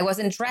that. I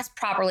wasn't dressed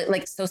properly.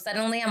 So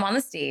suddenly I'm on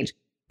the stage,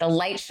 the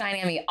light's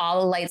shining on me, all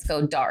the lights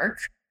go dark,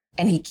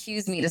 and he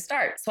cues me to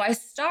start. So I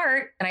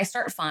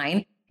start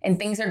fine and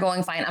things are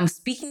going fine. I'm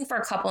speaking for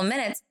a couple of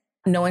minutes.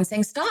 No one's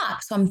saying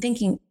stop. So I'm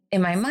thinking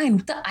in my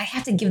mind, I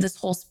have to give this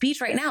whole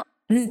speech right now.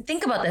 I didn't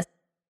think about this.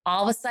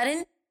 All of a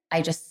sudden,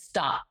 I just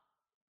stop.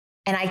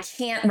 And I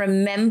can't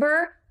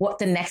remember what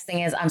the next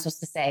thing is I'm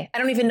supposed to say. I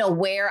don't even know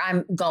where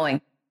I'm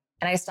going.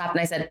 And I stopped and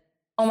I said,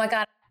 oh my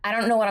God, I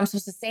don't know what I'm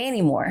supposed to say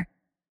anymore.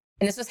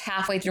 And this was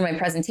halfway through my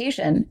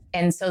presentation.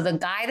 And so the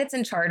guy that's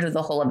in charge of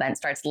the whole event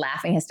starts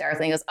laughing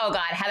hysterically and goes, oh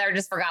God, Heather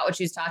just forgot what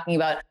she was talking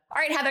about.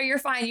 All right, Heather, you're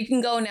fine. You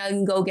can go now. You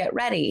can go get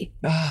ready.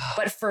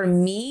 But for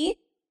me,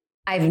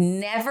 I've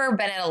never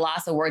been at a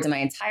loss of words in my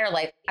entire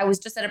life. I was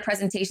just at a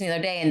presentation the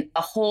other day and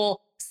a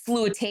whole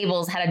slew of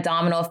tables had a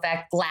domino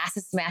effect,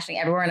 glasses smashing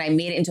everywhere. And I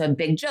made it into a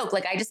big joke.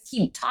 Like I just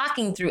keep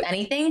talking through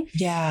anything.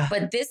 Yeah.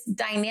 But this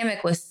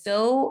dynamic was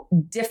so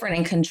different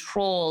and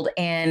controlled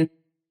and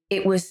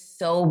it was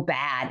so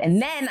bad.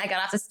 And then I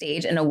got off the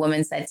stage and a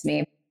woman said to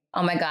me,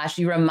 oh my gosh,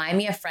 you remind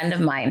me of a friend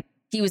of mine.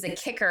 He was a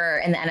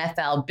kicker in the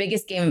NFL,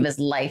 biggest game of his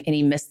life, and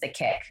he missed the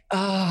kick.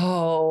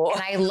 Oh.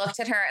 And I looked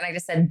at her and I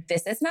just said,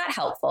 this is not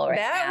helpful right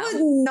now. That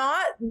would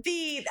not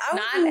be,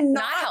 I would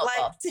not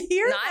helpful. like to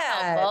hear not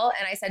that. Helpful.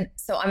 And I said,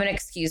 so I'm going to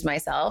excuse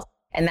myself.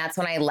 And that's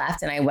when I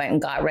left and I went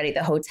and got ready at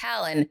the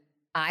hotel. And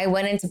I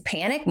went into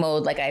panic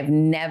mode like I've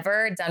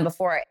never done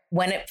before.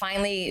 When it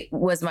finally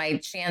was my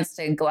chance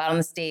to go out on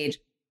the stage,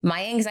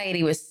 my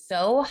anxiety was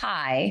so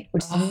high,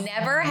 which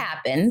never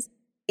happens.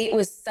 It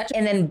was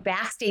and then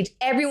backstage,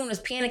 everyone was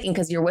panicking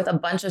because you're with a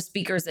bunch of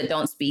speakers that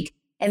don't speak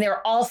and they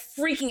were all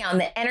freaking out and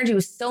the energy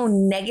was so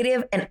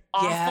negative and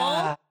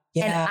awful.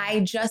 Yeah. And I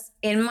just,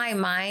 in my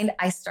mind,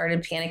 I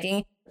started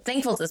panicking.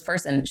 Thankful to this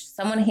person.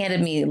 Someone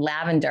handed me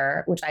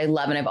lavender, which I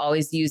love and I've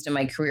always used in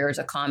my career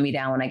to calm me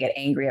down when I get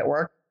angry at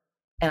work.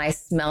 And I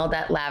smelled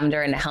that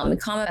lavender and it helped me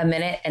calm a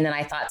minute. And then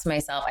I thought to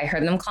myself, I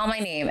heard them call my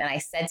name and I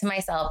said to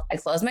myself, I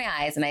closed my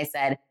eyes and I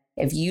said,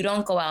 if you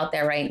don't go out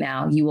there right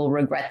now, you will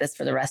regret this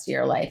for the rest of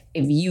your life.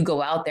 If you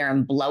go out there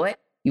and blow it,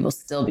 you will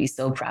still be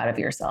so proud of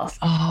yourself.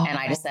 Oh. And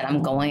I just said,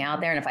 I'm going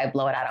out there. And if I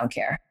blow it, I don't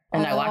care.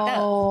 And I walked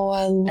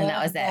out. And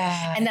that was it.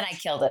 And then I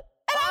killed it.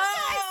 And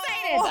I'm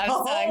so excited. I'm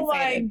so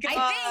excited. My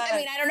God.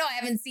 I don't know. I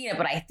haven't seen it,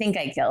 but I think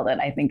I killed it.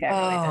 I think I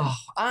really did.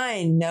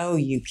 I know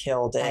you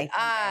killed it.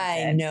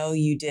 I know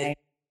you did.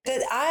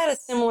 that I had a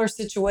similar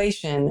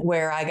situation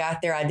where I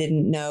got there. I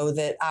didn't know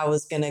that I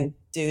was going to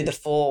do the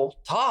full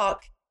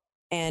talk,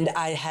 and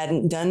I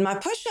hadn't done my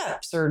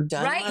push-ups or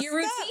done my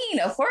your steps. routine,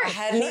 of course. I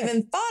hadn't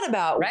even thought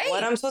about Right.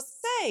 what I'm supposed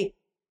to say.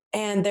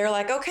 And they're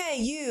like, okay,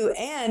 you.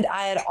 And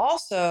I had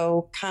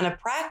also kind of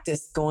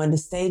practiced going to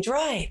stage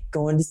right,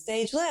 going to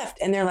stage left.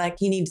 And they're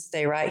like, you need to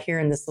stay right here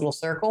in this little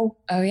circle.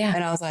 Oh, yeah.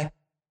 And I was like,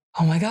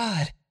 oh my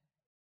God.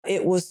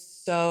 It was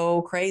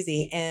so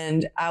crazy.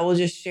 And I will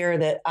just share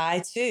that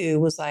I too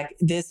was like,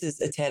 this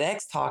is a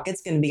TEDx talk.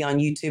 It's going to be on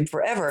YouTube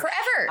forever.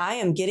 I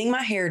am getting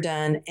my hair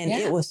done. And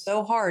it was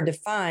so hard to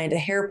find a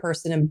hair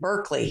person in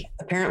Berkeley.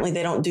 Apparently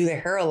they don't do their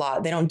hair a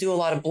lot. They don't do a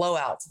lot of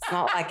blowouts. It's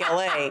not like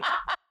LA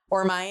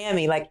or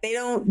Miami. Like they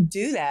don't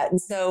do that.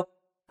 And so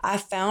I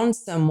found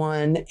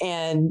someone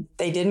and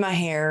they did my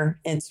hair.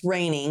 It's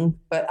raining,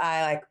 but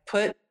I like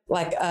put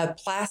like a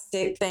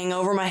plastic thing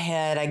over my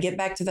head. I get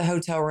back to the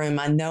hotel room.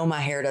 I know my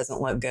hair doesn't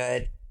look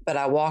good, but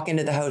I walk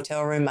into the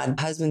hotel room. My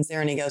husband's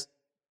there and he goes,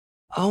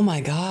 oh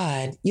my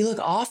God, you look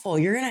awful.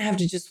 You're going to have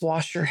to just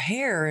wash your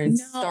hair and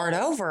start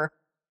over.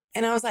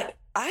 And I was like,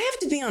 I have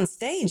to be on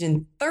stage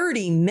in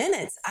 30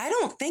 minutes. I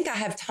don't think I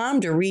have time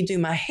to redo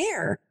my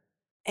hair.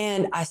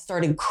 And I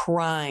started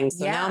crying.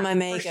 So now my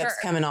makeup's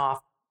coming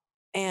off.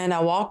 And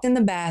I walked in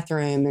the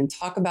bathroom and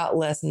talk about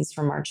lessons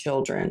from our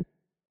children.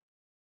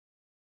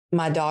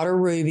 My daughter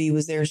Ruby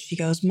was there. She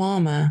goes,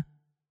 Mama,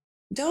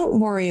 don't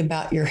worry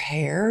about your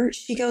hair.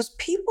 She goes,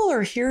 people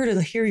are here to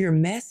hear your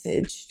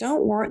message.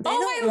 Don't worry. They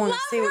don't want to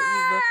see what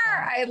you look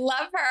like. I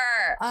love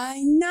her.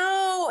 I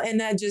know.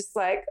 And I just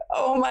like,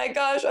 oh my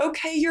gosh.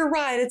 Okay, you're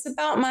right. It's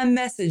about my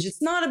message.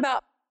 It's not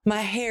about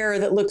my hair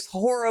that looks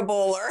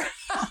horrible or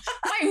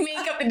my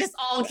makeup that just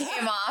all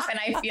came off and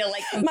I feel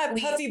like my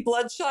puffy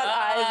bloodshot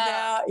eyes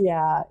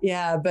now.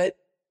 Yeah. But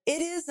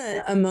it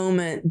isn't a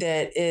moment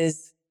that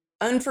is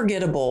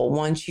unforgettable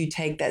once you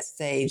take that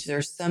stage.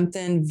 There's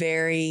something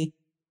very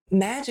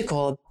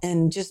magical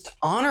and just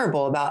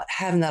honorable about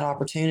having that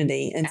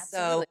opportunity. And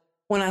so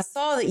when I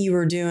saw that you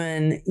were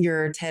doing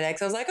your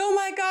TEDx, I was like, oh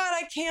my God,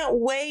 I can't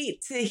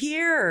wait to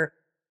hear.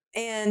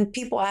 And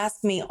people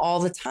ask me all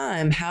the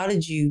time, how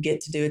did you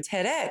get to do a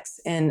TEDx?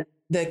 And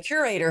the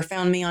curator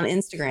found me on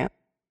Instagram.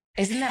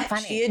 Isn't that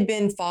funny? She had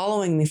been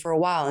following me for a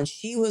while and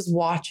she was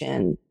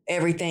watching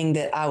everything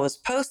that I was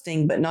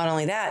posting. But not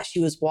only that, she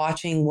was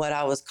watching what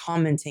I was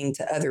commenting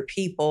to other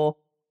people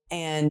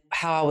and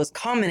how I was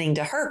commenting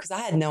to her because I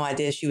had no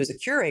idea she was a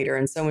curator.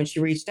 And so when she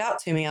reached out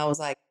to me, I was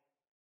like,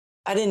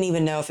 I didn't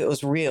even know if it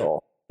was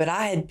real. But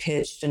I had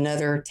pitched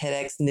another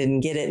TEDx and didn't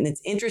get it. And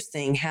it's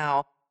interesting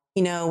how,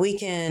 you know, we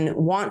can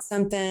want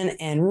something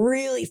and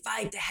really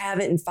fight to have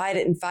it and fight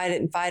it and fight it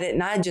and fight it.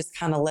 And I just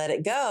kind of let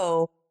it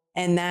go.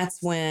 And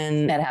that's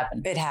when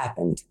it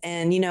happened.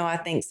 And, you know, I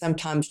think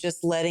sometimes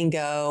just letting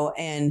go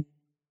and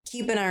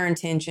keeping our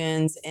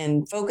intentions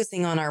and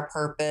focusing on our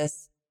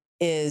purpose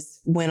is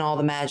when all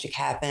the magic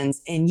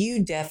happens. And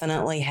you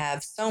definitely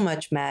have so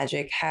much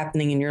magic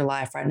happening in your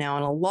life right now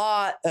and a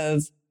lot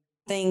of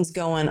things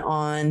going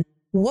on.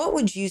 What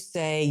would you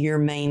say your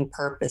main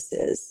purpose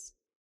is?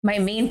 My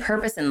main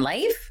purpose in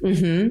life?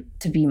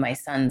 To be my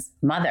son's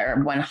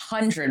mother,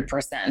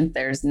 100%.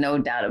 There's no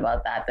doubt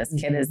about that. This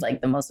kid is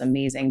like the most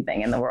amazing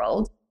thing in the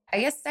world. I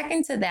guess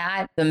second to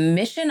that, the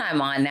mission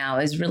I'm on now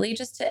is really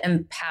just to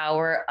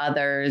empower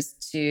others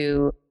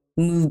to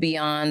move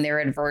beyond their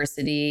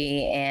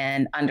adversity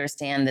and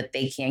understand that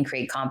they can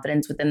create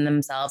confidence within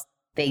themselves.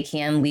 They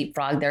can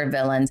leapfrog their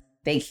villains.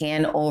 They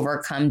can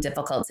overcome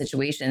difficult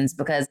situations,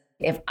 because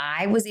if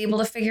I was able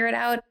to figure it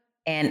out,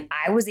 and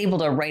I was able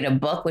to write a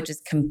book, which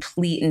is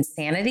complete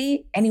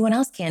insanity, anyone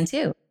else can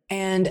too.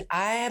 And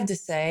I have to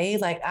say,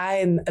 like,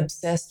 I'm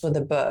obsessed with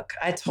a book.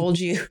 I told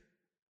you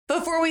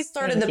before we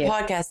started the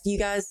podcast, you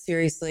guys,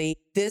 seriously,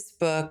 this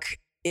book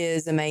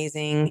is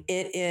amazing.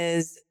 It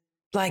is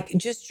like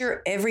just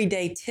your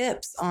everyday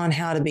tips on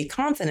how to be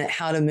confident,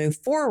 how to move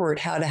forward,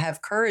 how to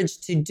have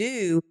courage to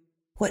do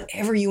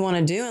whatever you want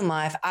to do in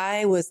life.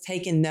 I was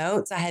taking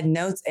notes. I had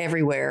notes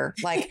everywhere.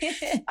 Like,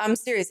 I'm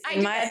serious.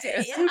 In my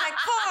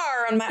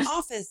car, in my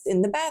office,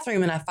 in the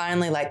bathroom. And I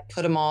finally like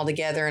put them all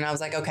together. And I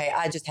was like, okay,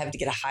 I just have to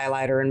get a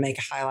highlighter and make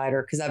a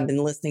highlighter because I've been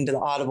listening to the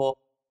Audible.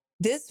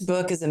 This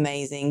book is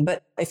amazing.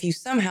 But if you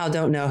somehow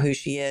don't know who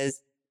she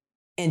is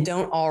and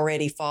don't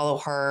already follow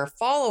her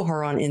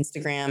on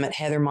Instagram at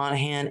Heather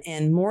Monahan.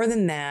 And more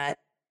than that,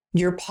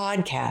 your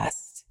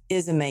podcast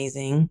is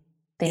amazing.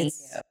 Thank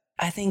you.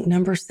 I think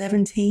number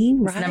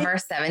 17, right? It's number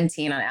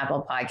 17 on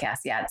Apple Podcasts.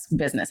 Yeah, it's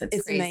business.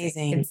 It's crazy.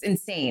 Amazing. It's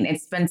insane.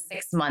 It's been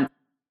 6 months.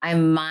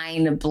 I'm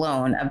mind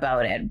blown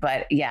about it.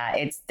 But yeah,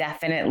 it's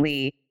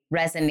definitely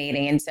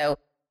resonating. And so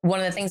one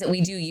of the things that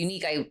we do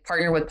unique, I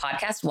partner with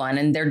Podcast One,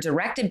 and their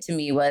directive to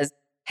me was,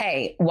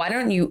 hey, why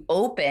don't you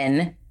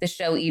open the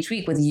show each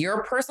week with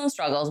your personal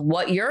struggles,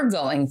 what you're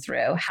going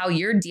through, how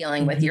you're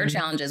dealing with your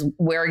challenges,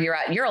 where you're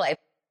at in your life.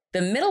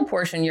 The middle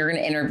portion, you're going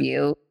to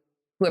interview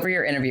whoever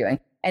you're interviewing.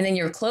 And then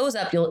your close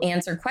up, you'll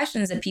answer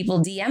questions that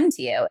people DM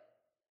to you.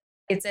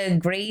 It's a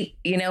great,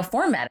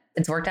 format.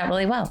 It's worked out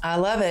really well. I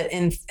love it.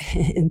 And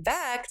in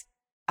fact,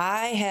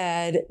 I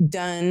had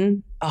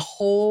done a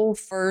whole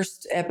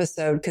first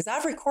episode because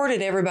I've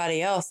recorded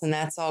everybody else and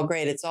that's all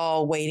great. It's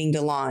all waiting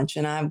to launch.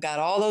 And I've got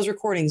all those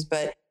recordings,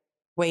 but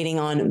waiting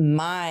on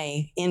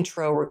my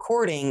intro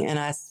recording. And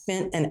I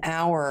spent an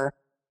hour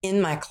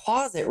in my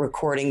closet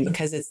recording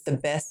because it's the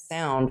best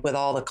sound with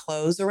all the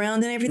clothes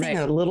around and everything,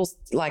 Right. a little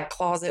like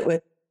closet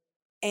with.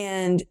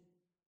 And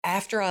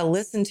after I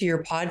listened to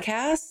your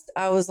podcast,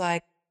 I was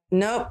like,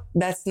 nope,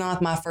 that's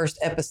not my first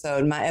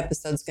episode. My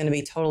episode's going to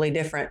be totally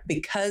different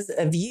because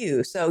of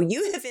you. So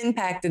you have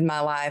impacted my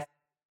life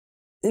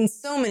in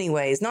so many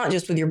ways, not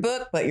just with your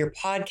book, but your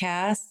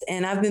podcast.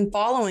 And I've been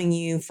following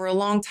you for a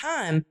long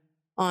time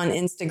on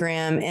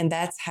Instagram. And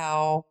that's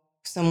how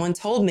someone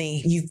told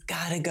me, you've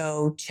got to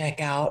go check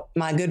out.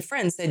 My good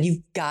friend said,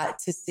 you've got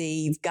to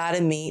see, you've got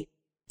to meet,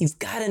 you've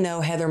got to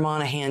know Heather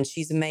Monahan.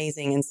 She's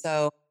amazing. And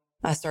so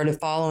I started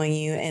following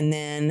you, and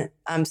then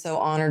I'm so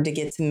honored to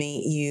get to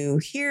meet you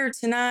here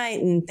tonight.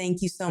 And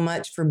thank you so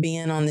much for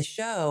being on the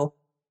show.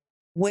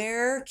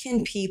 Where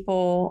can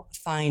people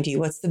find you?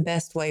 What's the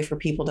best way for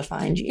people to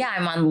find you? Yeah,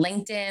 I'm on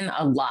LinkedIn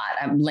a lot.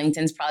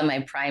 LinkedIn's probably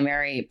my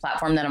primary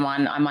platform that I'm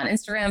on. I'm on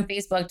Instagram,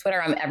 Facebook,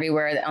 Twitter. I'm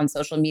everywhere on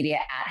social media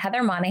at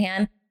Heather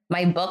Monahan.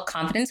 My book,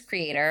 Confidence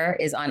Creator,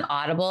 is on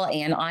Audible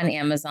and on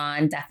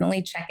Amazon.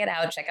 Definitely check it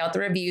out. Check out the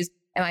reviews.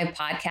 And my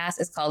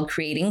podcast is called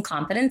Creating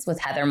Confidence with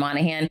Heather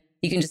Monahan.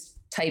 You can just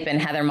type in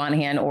Heather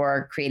Monahan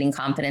or Creating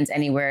Confidence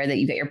anywhere that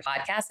you get your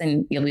podcast,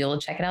 and you'll be able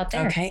to check it out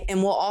there. Okay.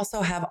 And we'll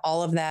also have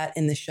all of that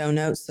in the show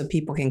notes so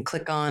people can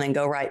click on and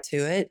go right to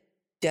it.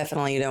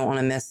 Definitely, you don't want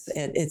to miss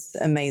it. It's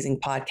an amazing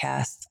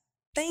podcast.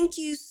 Thank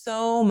you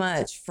so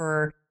much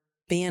for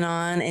being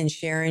on and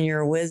sharing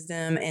your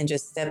wisdom and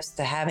just steps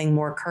to having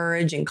more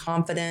courage and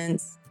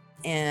confidence.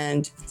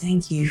 And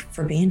thank you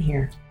for being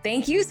here.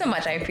 Thank you so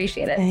much. I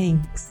appreciate it.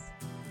 Thanks.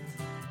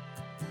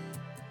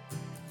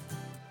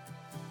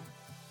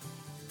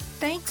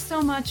 Thanks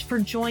so much for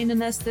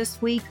joining us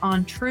this week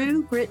on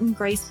True Grit and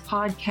Grace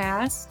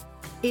podcast.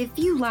 If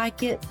you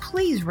like it,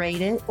 please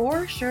rate it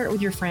or share it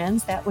with your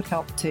friends. That would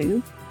help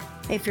too.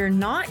 If you're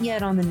not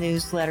yet on the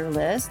newsletter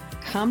list,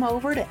 come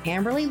over to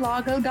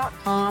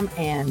amberlylago.com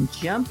and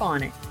jump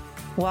on it.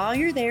 While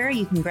you're there,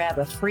 you can grab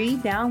a free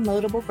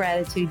downloadable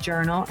gratitude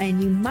journal,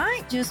 and you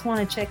might just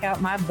want to check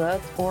out my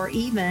book or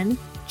even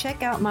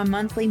check out my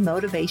monthly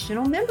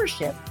motivational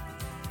membership.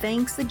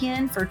 Thanks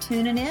again for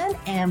tuning in,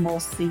 and we'll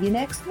see you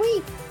next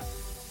week.